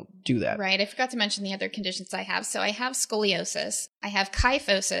reason you don't do that. Right. I forgot to mention the other conditions I have. So I have scoliosis. I have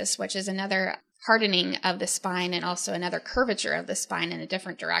kyphosis, which is another hardening of the spine and also another curvature of the spine in a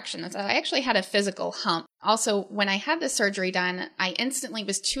different direction. So I actually had a physical hump. Also, when I had the surgery done, I instantly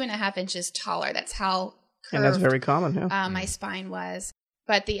was 2.5 inches taller. That's how curved and that's very common, my spine was.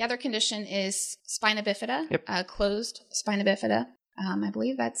 But the other condition is spina bifida, closed spina bifida. I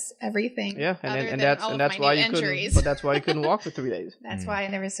believe that's everything. Yeah, and that's why you couldn't. But that's why you couldn't walk for 3 days. That's why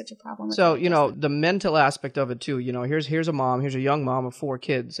there was such a problem. With so the mental aspect of it too. Here's a mom. Here's a young mom of 4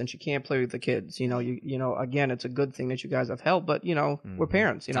 kids, and she can't play with the kids. Again, it's a good thing that you guys have help. But we're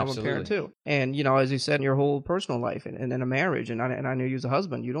parents. I'm a parent too. And as you said, in your whole personal life and in a marriage, and I know you as a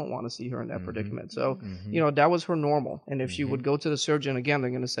husband, you don't want to see her in that predicament. So that was her normal. And if she would go to the surgeon again,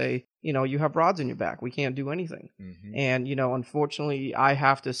 they're going to say, you have rods in your back. We can't do anything. And unfortunately, I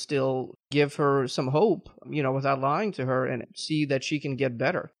have to still give her some hope, without lying to her and see that she can get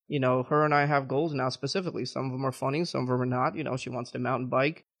better. Her and I have goals now specifically. Some of them are funny, some of them are not. She wants to mountain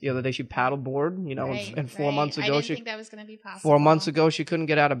bike. The other day she paddleboard, and 4 months ago, I didn't think that was going to be possible. 4 months ago, she couldn't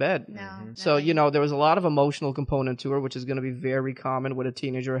get out of bed. No. So, there was a lot of emotional component to her, which is going to be very common with a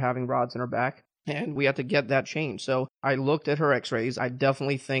teenager having rods in her back. And we had to get that changed. So I looked at her x-rays. I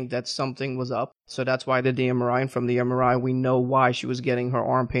definitely think that something was up. So that's why I did the MRI. And from the MRI, we know why she was getting her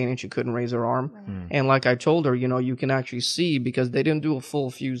arm pain and she couldn't raise her arm. Right. And like I told her, you can actually see because they didn't do a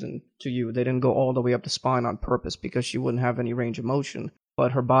full fusion to you. They didn't go all the way up the spine on purpose because she wouldn't have any range of motion.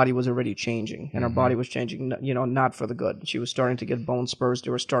 But her body was already changing, and her body was changing, not for the good. She was starting to get bone spurs.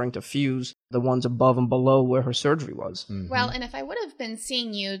 They were starting to fuse the ones above and below where her surgery was. Well, and if I would have been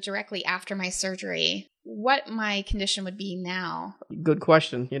seeing you directly after my surgery, what my condition would be now? Good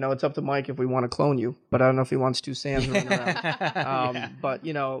question. It's up to Mike if we want to clone you, but I don't know if he wants 2 Sams running around. But,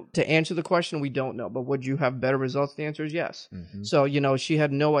 to answer the question, we don't know. But would you have better results? The answer is yes. So, she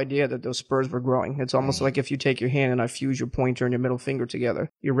had no idea that those spurs were growing. It's almost like if you take your hand and I fuse your pointer and your middle finger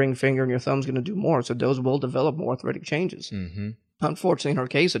together, your ring finger and your thumb's going to do more. So those will develop more arthritic changes. Unfortunately, in her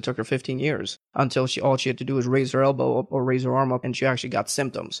case, it took her 15 years until all she had to do was raise her elbow up or raise her arm up, and she actually got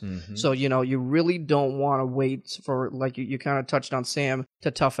symptoms. So, you really don't want to wait for, like you kind of touched on Sam,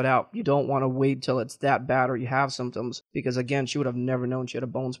 to tough it out. You don't want to wait till it's that bad or you have symptoms because, again, she would have never known she had a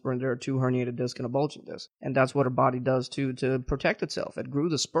bone spur in there, 2 herniated discs, and a bulging disc. And that's what her body does to protect itself. It grew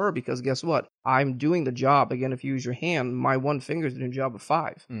the spur because guess what? I'm doing the job. Again, if you use your hand, my 1 finger is doing a job of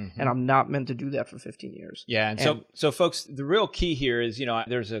 5. And I'm not meant to do that for 15 years. Yeah. And so folks, the real key here is,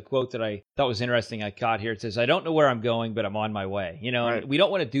 there's a quote that I thought was interesting. I caught here. It says, I don't know where I'm going, but I'm on my way. Right. We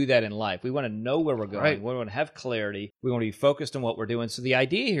don't want to do that in life. We want to know where we're going. Right. We want to have clarity. We want to be focused on what we're doing. So the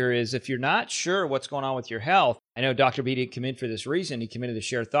idea here is if you're not sure what's going on with your health, I know Dr. B didn't come in for this reason. He came in to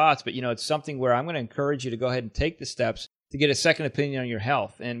share thoughts, but it's something where I'm going to encourage you to go ahead and take the steps to get a second opinion on your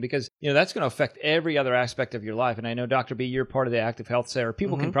health. And because, that's going to affect every other aspect of your life. And I know, Dr. B, you're part of the Active Health Center.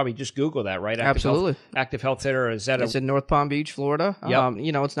 People can probably just Google that, right? Absolutely. Active Health Center, is that It's in North Palm Beach, Florida. Yep.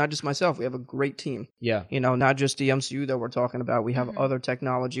 It's not just myself. We have a great team. Yeah. Not just the MCU that we're talking about. We have other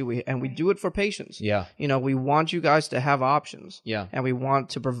technology. We do it for patients. Yeah. We want you guys to have options. Yeah. And we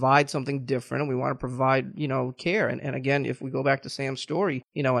want to provide something different, and we want to provide, care. And again, if we go back to Sam's story,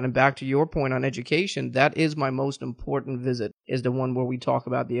 and back to your point on education, that is my most important visit, is the one where we talk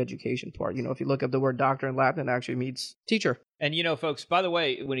about the education part. If you look up the word doctor in Latin, it actually means teacher. And, folks, by the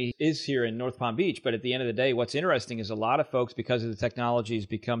way, when he is here in North Palm Beach, but at the end of the day, what's interesting is a lot of folks, because of the technology, has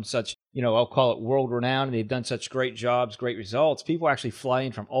become such, I'll call it world renowned, and they've done such great jobs, great results. People actually fly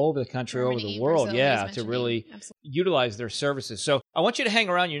in from all over the country, all over the world, to really utilize their services. So I want you to hang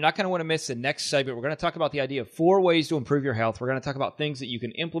around. You're not going to want to miss the next segment. We're going to talk about the idea of 4 ways to improve your health. We're going to talk about things that you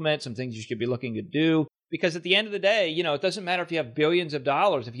can implement, some things you should be looking to do. Because at the end of the day, it doesn't matter if you have billions of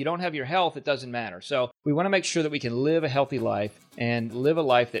dollars. If you don't have your health, it doesn't matter. So we want to make sure that we can live a healthy life and live a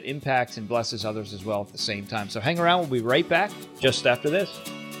life that impacts and blesses others as well at the same time. So hang around. We'll be right back just after this.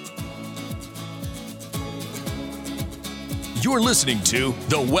 You're listening to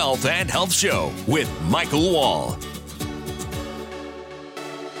The Wealth and Health Show with Michael Wall.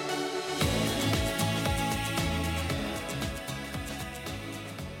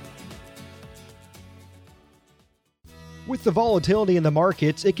 With the volatility in the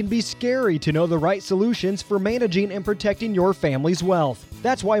markets, it can be scary to know the right solutions for managing and protecting your family's wealth.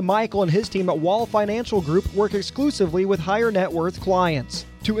 That's why Michael and his team at Wall Financial Group work exclusively with higher net worth clients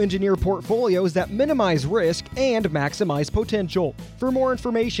to engineer portfolios that minimize risk and maximize potential. For more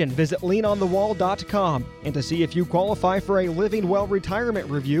information, visit leanonthewall.com. And to see if you qualify for a Living Well retirement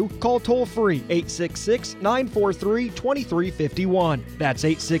review, call toll-free 866-943-2351. That's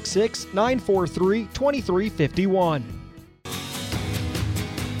 866-943-2351.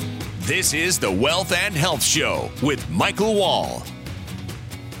 This is the Wealth and Health Show with Michael Wall.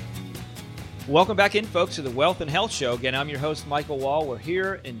 Welcome back in, folks, to the Wealth and Health Show. Again, I'm your host, Michael Wall. We're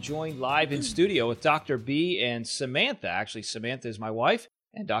here and joined live in studio with Dr. B and Samantha. Actually, Samantha is my wife,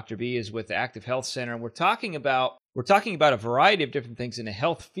 and Dr. B is with the Active Health Center. And we're talking about a variety of different things in the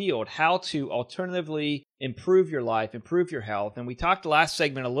health field, how to alternatively improve your life, improve your health. And we talked last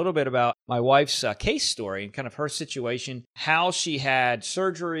segment a little bit about my wife's case story and kind of her situation, how she had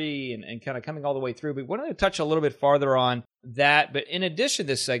surgery and kind of coming all the way through. But we wanted to touch a little bit farther on that. But in addition to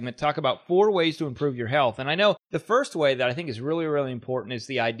this segment, talk about 4 ways to improve your health. And I know the first way that I think is really, really important is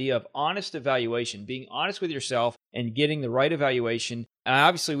the idea of honest evaluation, being honest with yourself and getting the right evaluation. And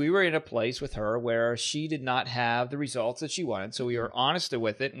obviously, we were in a place with her where she did not have the results that she wanted. So we were honest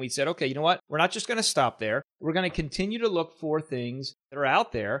with it. And we said, okay, you know what? We're not just going to stop there. We're going to continue to look for things that are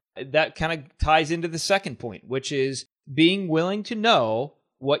out there. That kind of ties into the second point, which is being willing to know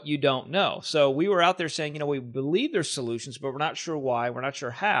what you don't know. So we were out there saying, we believe there's solutions, but we're not sure why, we're not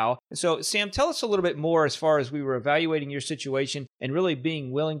sure how. And so, Sam, tell us a little bit more as far as we were evaluating your situation and really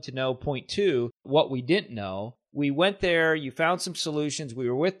being willing to know, point 2, what we didn't know. We went there, you found some solutions, we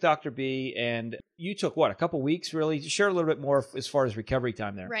were with Dr. B, and you took, a couple weeks really? Share a little bit more as far as recovery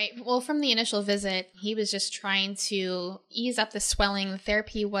time there. Right. Well, from the initial visit, he was just trying to ease up the swelling. The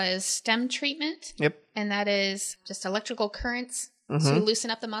therapy was stem treatment. Yep. And that is just electrical currents to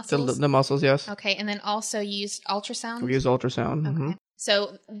loosen up the muscles. The muscles, yes. Okay. And then also you used ultrasound? We use ultrasound. Okay.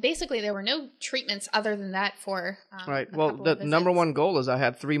 So basically, there were no treatments other than that for right. Well, the number one goal is I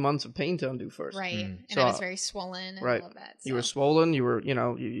had 3 months of pain to undo first. Right, and I was very swollen and all of that. So. You were swollen. You were,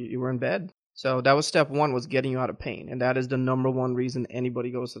 you were in bed. So that was step 1, was getting you out of pain, and that is the number one reason anybody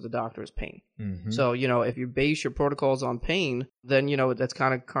goes to the doctor is pain. Mm-hmm. So if you base your protocols on pain, then that's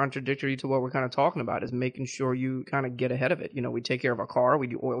kind of contradictory to what we're kind of talking about, is making sure you kind of get ahead of it. We take care of our car, we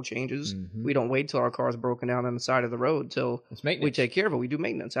do oil changes, we don't wait till our car is broken down on the side of the road till we take care of it. We do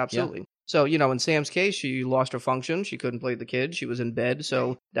maintenance, absolutely. Yeah. So, in Sam's case, she lost her function. She couldn't play with the kids. She was in bed.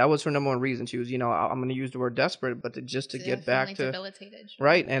 So that was her number one reason. She was, I'm going to use the word desperate, but to get back to... debilitated.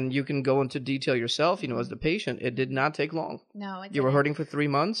 Right. And you can go into detail yourself, as the patient. It did not take long. No, it didn't. You were hurting for 3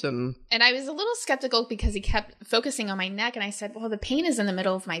 months and I was a little skeptical because he kept focusing on my neck. And I said, well, the pain is in the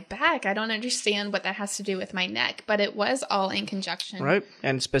middle of my back. I don't understand what that has to do with my neck. But it was all in conjunction. Right.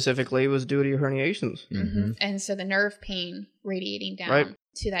 And specifically, it was due to your herniations. Mm-hmm. And so the nerve pain radiating down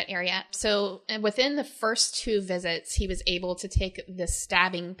to that area. So within the first 2 visits, he was able to take the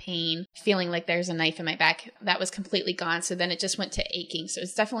stabbing pain, feeling like there's a knife in my back. That was completely gone. So then it just went to aching. So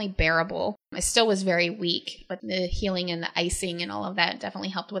it's definitely bearable. I still was very weak, but the healing and the icing and all of that definitely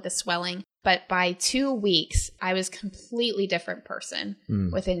helped with the swelling. But by 2 weeks, I was a completely different person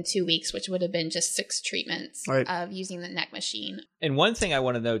within 2 weeks, which would have been just 6 treatments of using the neck machine. And one thing I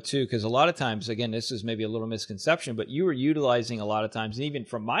want to know too, because a lot of times, again, this is maybe a little misconception, but you were utilizing a lot of times, and even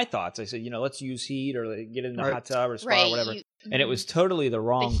from my thoughts, I said, let's use heat or get in the hot tub or spa or whatever. And it was totally the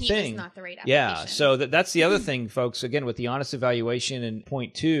wrong the heat thing. Was not the right application. Yeah. So that's the other thing, folks, again, with the honest evaluation and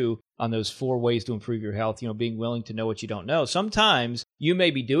point 2 on those 4 ways to improve your health, being willing to know what you don't know. Sometimes you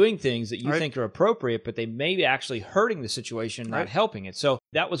may be doing things that you think are appropriate, but they may be actually hurting the situation, not helping it. So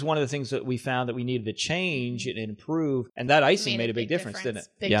that was one of the things that we found that we needed to change and improve. And that icing made a big difference, didn't it?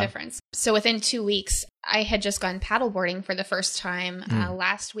 Big difference. So within 2 weeks, I had just gone paddleboarding for the first time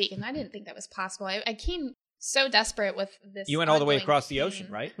last week, and I didn't think that was possible. I came so desperate with this. You went all the way across the ocean,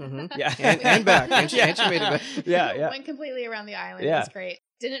 right? Yeah, and back. And she made it back. Yeah. Went completely around the island. It was great.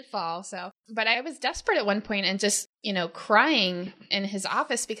 Didn't fall. But I was desperate at one point and just, crying in his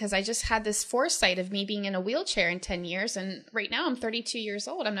office because I just had this foresight of me being in a wheelchair in 10 years. And right now I'm 32 years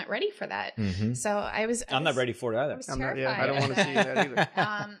old. I'm not ready for that. So I'm not ready for it either. I'm not, I don't want to see that either.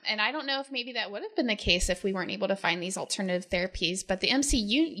 And I don't know if maybe that would have been the case if we weren't able to find these alternative therapies. But the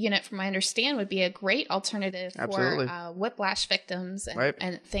MCU unit, from what I understand, would be a great alternative for whiplash victims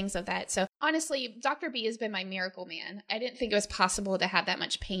and things of that. So honestly, Dr. B has been my miracle man. I didn't think it was possible to have that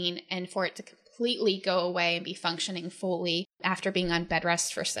much pain and for it to completely go away and be functioning fully after being on bed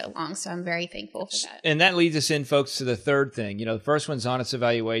rest for so long. So I'm very thankful for that. And that leads us in, folks, to the third thing. The first one's honest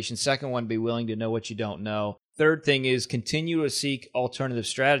evaluation. Second one, be willing to know what you don't know. Third thing is continue to seek alternative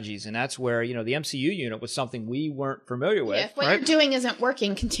strategies. And that's where, the MCU unit was something we weren't familiar with. Yeah, if what you're doing isn't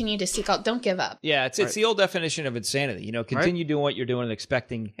working, continue to seek out. Don't give up. Yeah, it's the old definition of insanity. Continue doing what you're doing and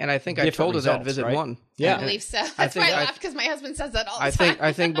expecting. And I think I told her that visit 1. Yeah. I believe so. That's why I laughed because my husband says that all the time.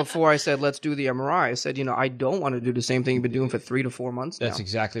 I think before I said, let's do the MRI, I said, I don't want to do the same thing you've been doing for 3 to 4 months now. That's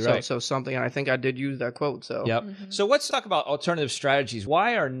exactly right. So something, and I think I did use that quote. So Yep. So let's talk about alternative strategies.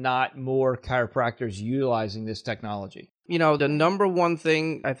 Why are not more chiropractors utilizing this technology? The number one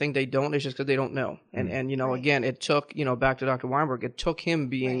thing I think they don't is just because they don't know. And again, it took, back to Dr. Weinberg, it took him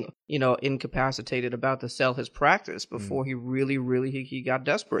being, incapacitated about to sell his practice before he really, he got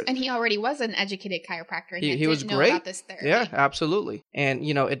desperate. And he already was an educated chiropractor. And he was didn't great. Know about this therapy. Yeah, absolutely. And,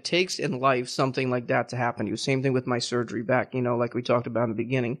 it takes in life something like that to happen to you. Same thing with my surgery back, like we talked about in the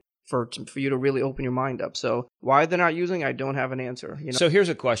beginning. For you to really open your mind up. So why they're not using, I don't have an answer. So here's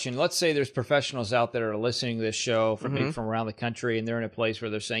a question. Let's say there's professionals out there that are listening to this show from around the country, and they're in a place where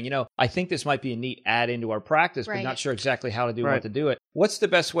they're saying, I think this might be a neat add into our practice, but not sure exactly how to do what to do it. What's the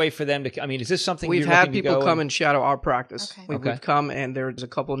best way for them to? Is this something we've had people come and shadow our practice? Okay. We've come, and there's a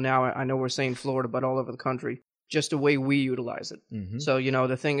couple now. I know we're saying Florida, but all over the country. Just the way we utilize it. So,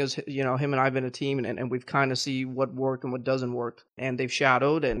 the thing is, him and I have been a team and we've kind of see what worked and what doesn't work. And they've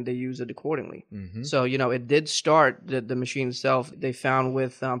shadowed and they use it accordingly. So, it did start, the machine itself, they found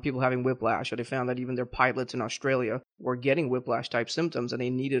with people having whiplash, or they found that even their pilots in Australia were getting whiplash type symptoms and they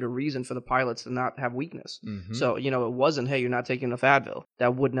needed a reason for the pilots to not have weakness. So, it wasn't, hey, you're not taking enough Advil.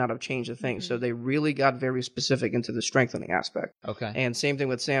 That would not have changed the thing. So they really got very specific into the strengthening aspect. Okay. And same thing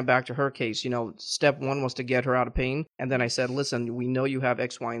with Sam, back to her case, step 1 was to get her out of pain. And then I said, listen, we know you have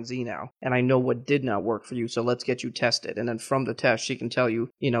X, Y, and Z now. And I know what did not work for you. So let's get you tested. And then from the test, she can tell you,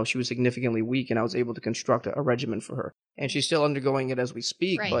 she was significantly weak and I was able to construct a regimen for her. And she's still undergoing it as we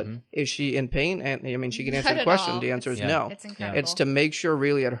speak. But is she in pain? And she can answer the question. The answer is no. It's incredible. It's to make sure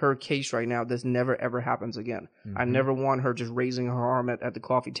really at her case right now, this never ever happens again. I never want her just raising her arm at the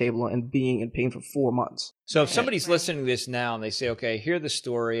coffee table and being in pain for 4 months. So if somebody's listening to this now and they say, okay, hear the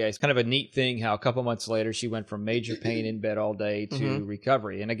story. It's kind of a neat thing how a couple months later she went from major pain in bed all day to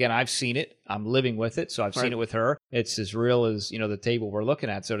recovery. And again, I've seen it. I'm living with it. So I've seen it with her. It's as real as, the table we're looking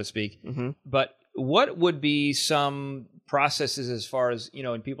at, so to speak. But what would be some processes as far as,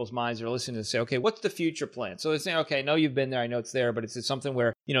 in people's minds they're listening to say, okay, what's the future plan? So they're saying, okay, I know you've been there. I know it's there, but it's something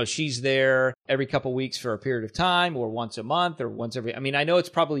where, she's there every couple of weeks for a period of time or once a month or once every, I know it's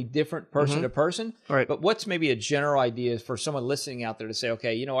probably different person to person, but what's maybe a general idea for someone listening out there to say,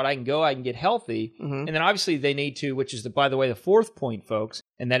 okay, you know what, I can get healthy. And then obviously they need to, which is by the way, the fourth point, folks,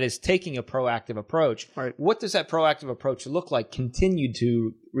 and that is taking a proactive approach. What does that proactive approach look like? Continue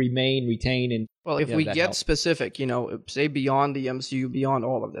to retain, and well, if we that get help? specific, say beyond the MCU, beyond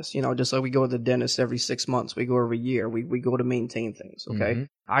all of this, just like we go to the dentist every 6 months, we go every year, we go to maintain things, okay? Mm-hmm.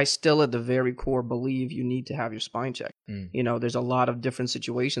 I still at the very core believe you need to have your spine checked. There's a lot of different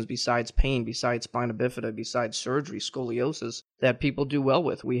situations besides pain, besides spina bifida, besides surgery, scoliosis, that people do well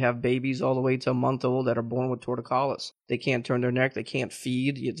with. We have babies all the way to a month old that are born with torticollis. They can't turn their neck, they can't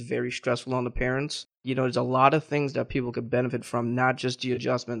feed, it's very stressful on the parents. There's a lot of things that people could benefit from, not just the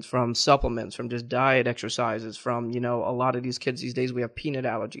adjustments, from supplements, from just diet exercises, from, a lot of these kids these days, we have peanut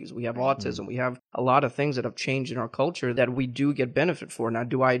allergies, we have autism, we have a lot of things that have changed in our culture that we do get benefit for. Now,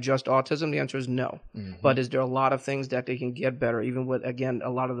 do I adjust autism? The answer is no. But is there a lot of things that they can get better, even with, again, a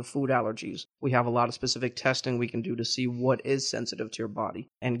lot of the food allergies? We have a lot of specific testing we can do to see what is sensitive to your body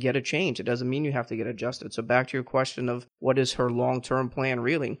and get a change. It doesn't mean you have to get adjusted. So back to your question of what is her long-term plan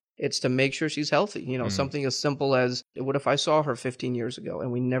really? It's to make sure she's healthy. Something as simple as, what if I saw her 15 years ago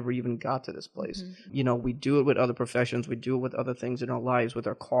and we never even got to this place? We do it with other professions. We do it with other things in our lives, with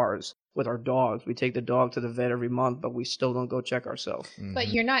our cars, with our dogs. We take the dog to the vet every month, but we still don't go check ourselves. But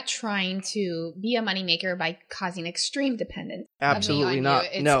you're not trying to be a moneymaker by causing extreme dependence. Absolutely not.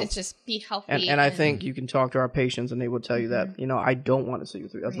 It's just be healthy. And I think you can talk to our patients and they will tell you that, I don't want to see you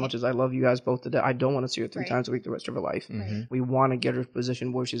through. As much as I love you guys both today, I don't want to see her 3 times a week the rest of her life. We want to get her to a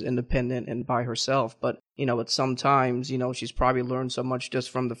position where she's independent and by herself. But, at sometimes, she's probably learned so much just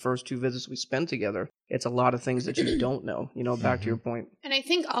from the first 2 visits we spent together. It's a lot of things that you don't know, back to your point. And I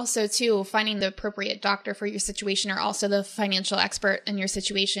think also, too, finding the appropriate doctor for your situation or also the financial expert in your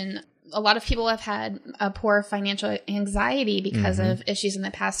situation. A lot of people have had a poor financial anxiety because of issues in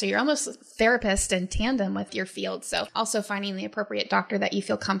the past. So you're almost a therapist in tandem with your field. So also finding the appropriate doctor that you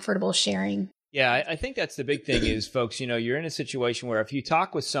feel comfortable sharing. Yeah, I think that's the big thing is, folks, you're in a situation where if you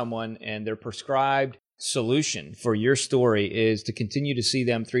talk with someone and their prescribed solution for your story is to continue to see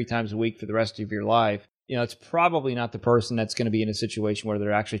them 3 times a week for the rest of your life, it's probably not the person that's going to be in a situation where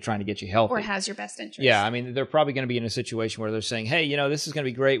they're actually trying to get you healthy. Or has your best interest. Yeah, I mean, they're probably going to be in a situation where they're saying, hey, this is going to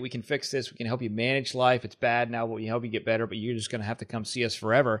be great. We can fix this. We can help you manage life. It's bad now, but we help you get better, but you're just going to have to come see us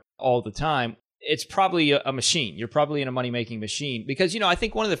forever all the time. It's probably a machine. You're probably in a money-making machine because, I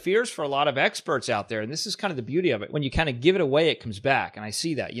think one of the fears for a lot of experts out there, and this is kind of the beauty of it, when you kind of give it away, it comes back. And I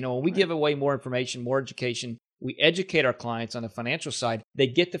see that. When we give away more information, more education, we educate our clients on the financial side, they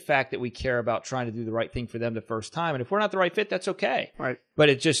get the fact that we care about trying to do the right thing for them the first time. And if we're not the right fit, that's okay. Right. But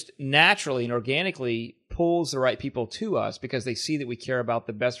it just naturally and organically pulls the right people to us because they see that we care about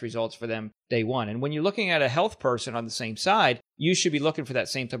the best results for them day one. And when you're looking at a health person on the same side, you should be looking for that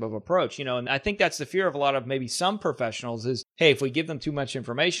same type of approach, and I think that's the fear of a lot of maybe some professionals is, hey, if we give them too much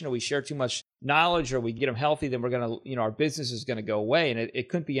information or we share too much knowledge or we get them healthy, then we're going to, our business is going to go away. And it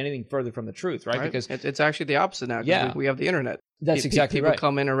couldn't be anything further from the truth, right? Because it's actually the opposite now. Yeah. We have the internet. That's exactly people right. People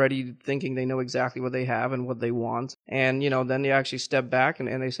come in already thinking they know exactly what they have and what they want. And, then they actually step back and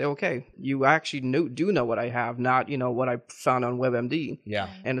they say, okay, you actually do know what I have, not, what I found on WebMD. Yeah.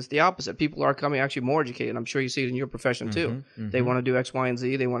 And it's the opposite. People are coming actually more educated. I'm sure you see it in your profession too. They want to do X, Y, and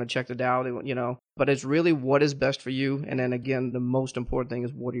Z. They want to check the Dow. They want, but it's really what is best for you. And then again, the most important thing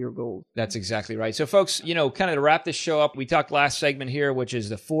is what are your goals? That's exactly right. So folks, kind of to wrap this show up, we talked last segment here, which is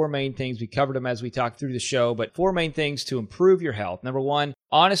the 4 main things. We covered them as we talked through the show, but 4 main things to improve your health. Number 1,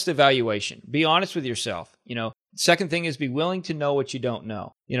 honest evaluation. Be honest with yourself. Second thing is be willing to know what you don't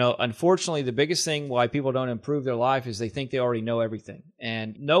know. Unfortunately, the biggest thing why people don't improve their life is they think they already know everything.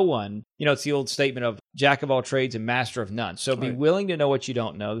 And no one, it's the old statement of jack of all trades and master of none. So be willing to know what you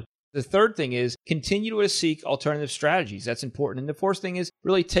don't know. The third thing is continue to seek alternative strategies. That's important. And the fourth thing is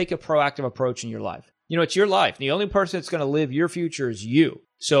really take a proactive approach in your life. It's your life. The only person that's going to live your future is you.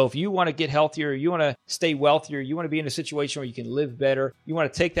 So if you want to get healthier, you want to stay wealthier, you want to be in a situation where you can live better, you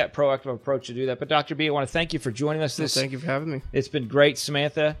want to take that proactive approach to do that. But Dr. B, I want to thank you for joining us. Thank you for having me. It's been great.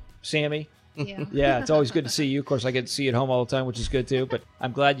 Samantha, Sammy. Yeah, it's always good to see you. Of course, I get to see you at home all the time, which is good too. But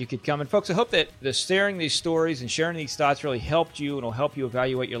I'm glad you could come. And folks, I hope that the sharing these stories and sharing these thoughts really helped you and will help you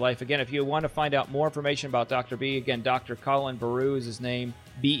evaluate your life. Again, if you want to find out more information about Dr. B, again, Dr. Colin Baru is his name,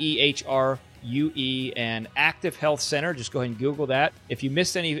 BEHRUE, and Active Health Center. Just go ahead and Google that. If you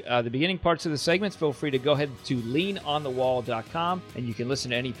missed any the beginning parts of the segments, feel free to go ahead to leanonthewall.com and you can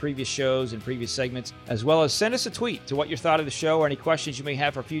listen to any previous shows and previous segments, as well as send us a tweet to what you thought of the show or any questions you may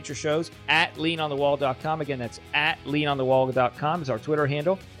have for future shows at leanonthewall.com. Again, that's at leanonthewall.com is our Twitter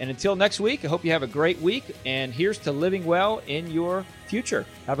handle. And until next week, I hope you have a great week. And here's to living well in your future.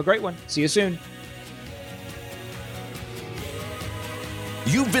 Have a great one. See you soon.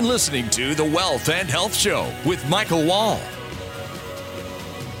 You've been listening to The Wealth and Health Show with Michael Wall.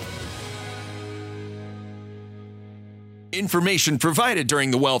 Information provided during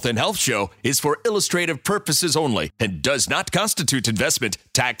the Wealth and Health Show is for illustrative purposes only and does not constitute investment,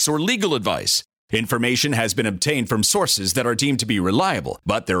 tax, or legal advice. Information has been obtained from sources that are deemed to be reliable,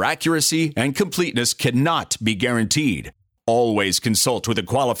 but their accuracy and completeness cannot be guaranteed. Always consult with a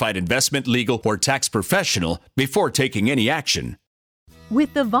qualified investment, legal, or tax professional before taking any action.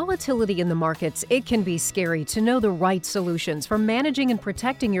 With the volatility in the markets, it can be scary to know the right solutions for managing and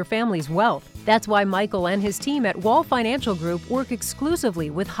protecting your family's wealth. That's why Michael and his team at Wall Financial Group work exclusively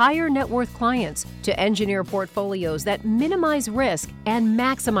with higher net worth clients to engineer portfolios that minimize risk and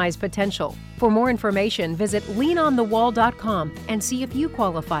maximize potential. For more information, visit leanonthewall.com and see if you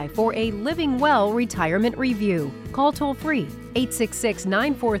qualify for a Living Well retirement review. Call toll-free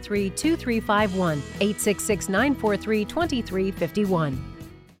 866-943-2351, 866-943-2351.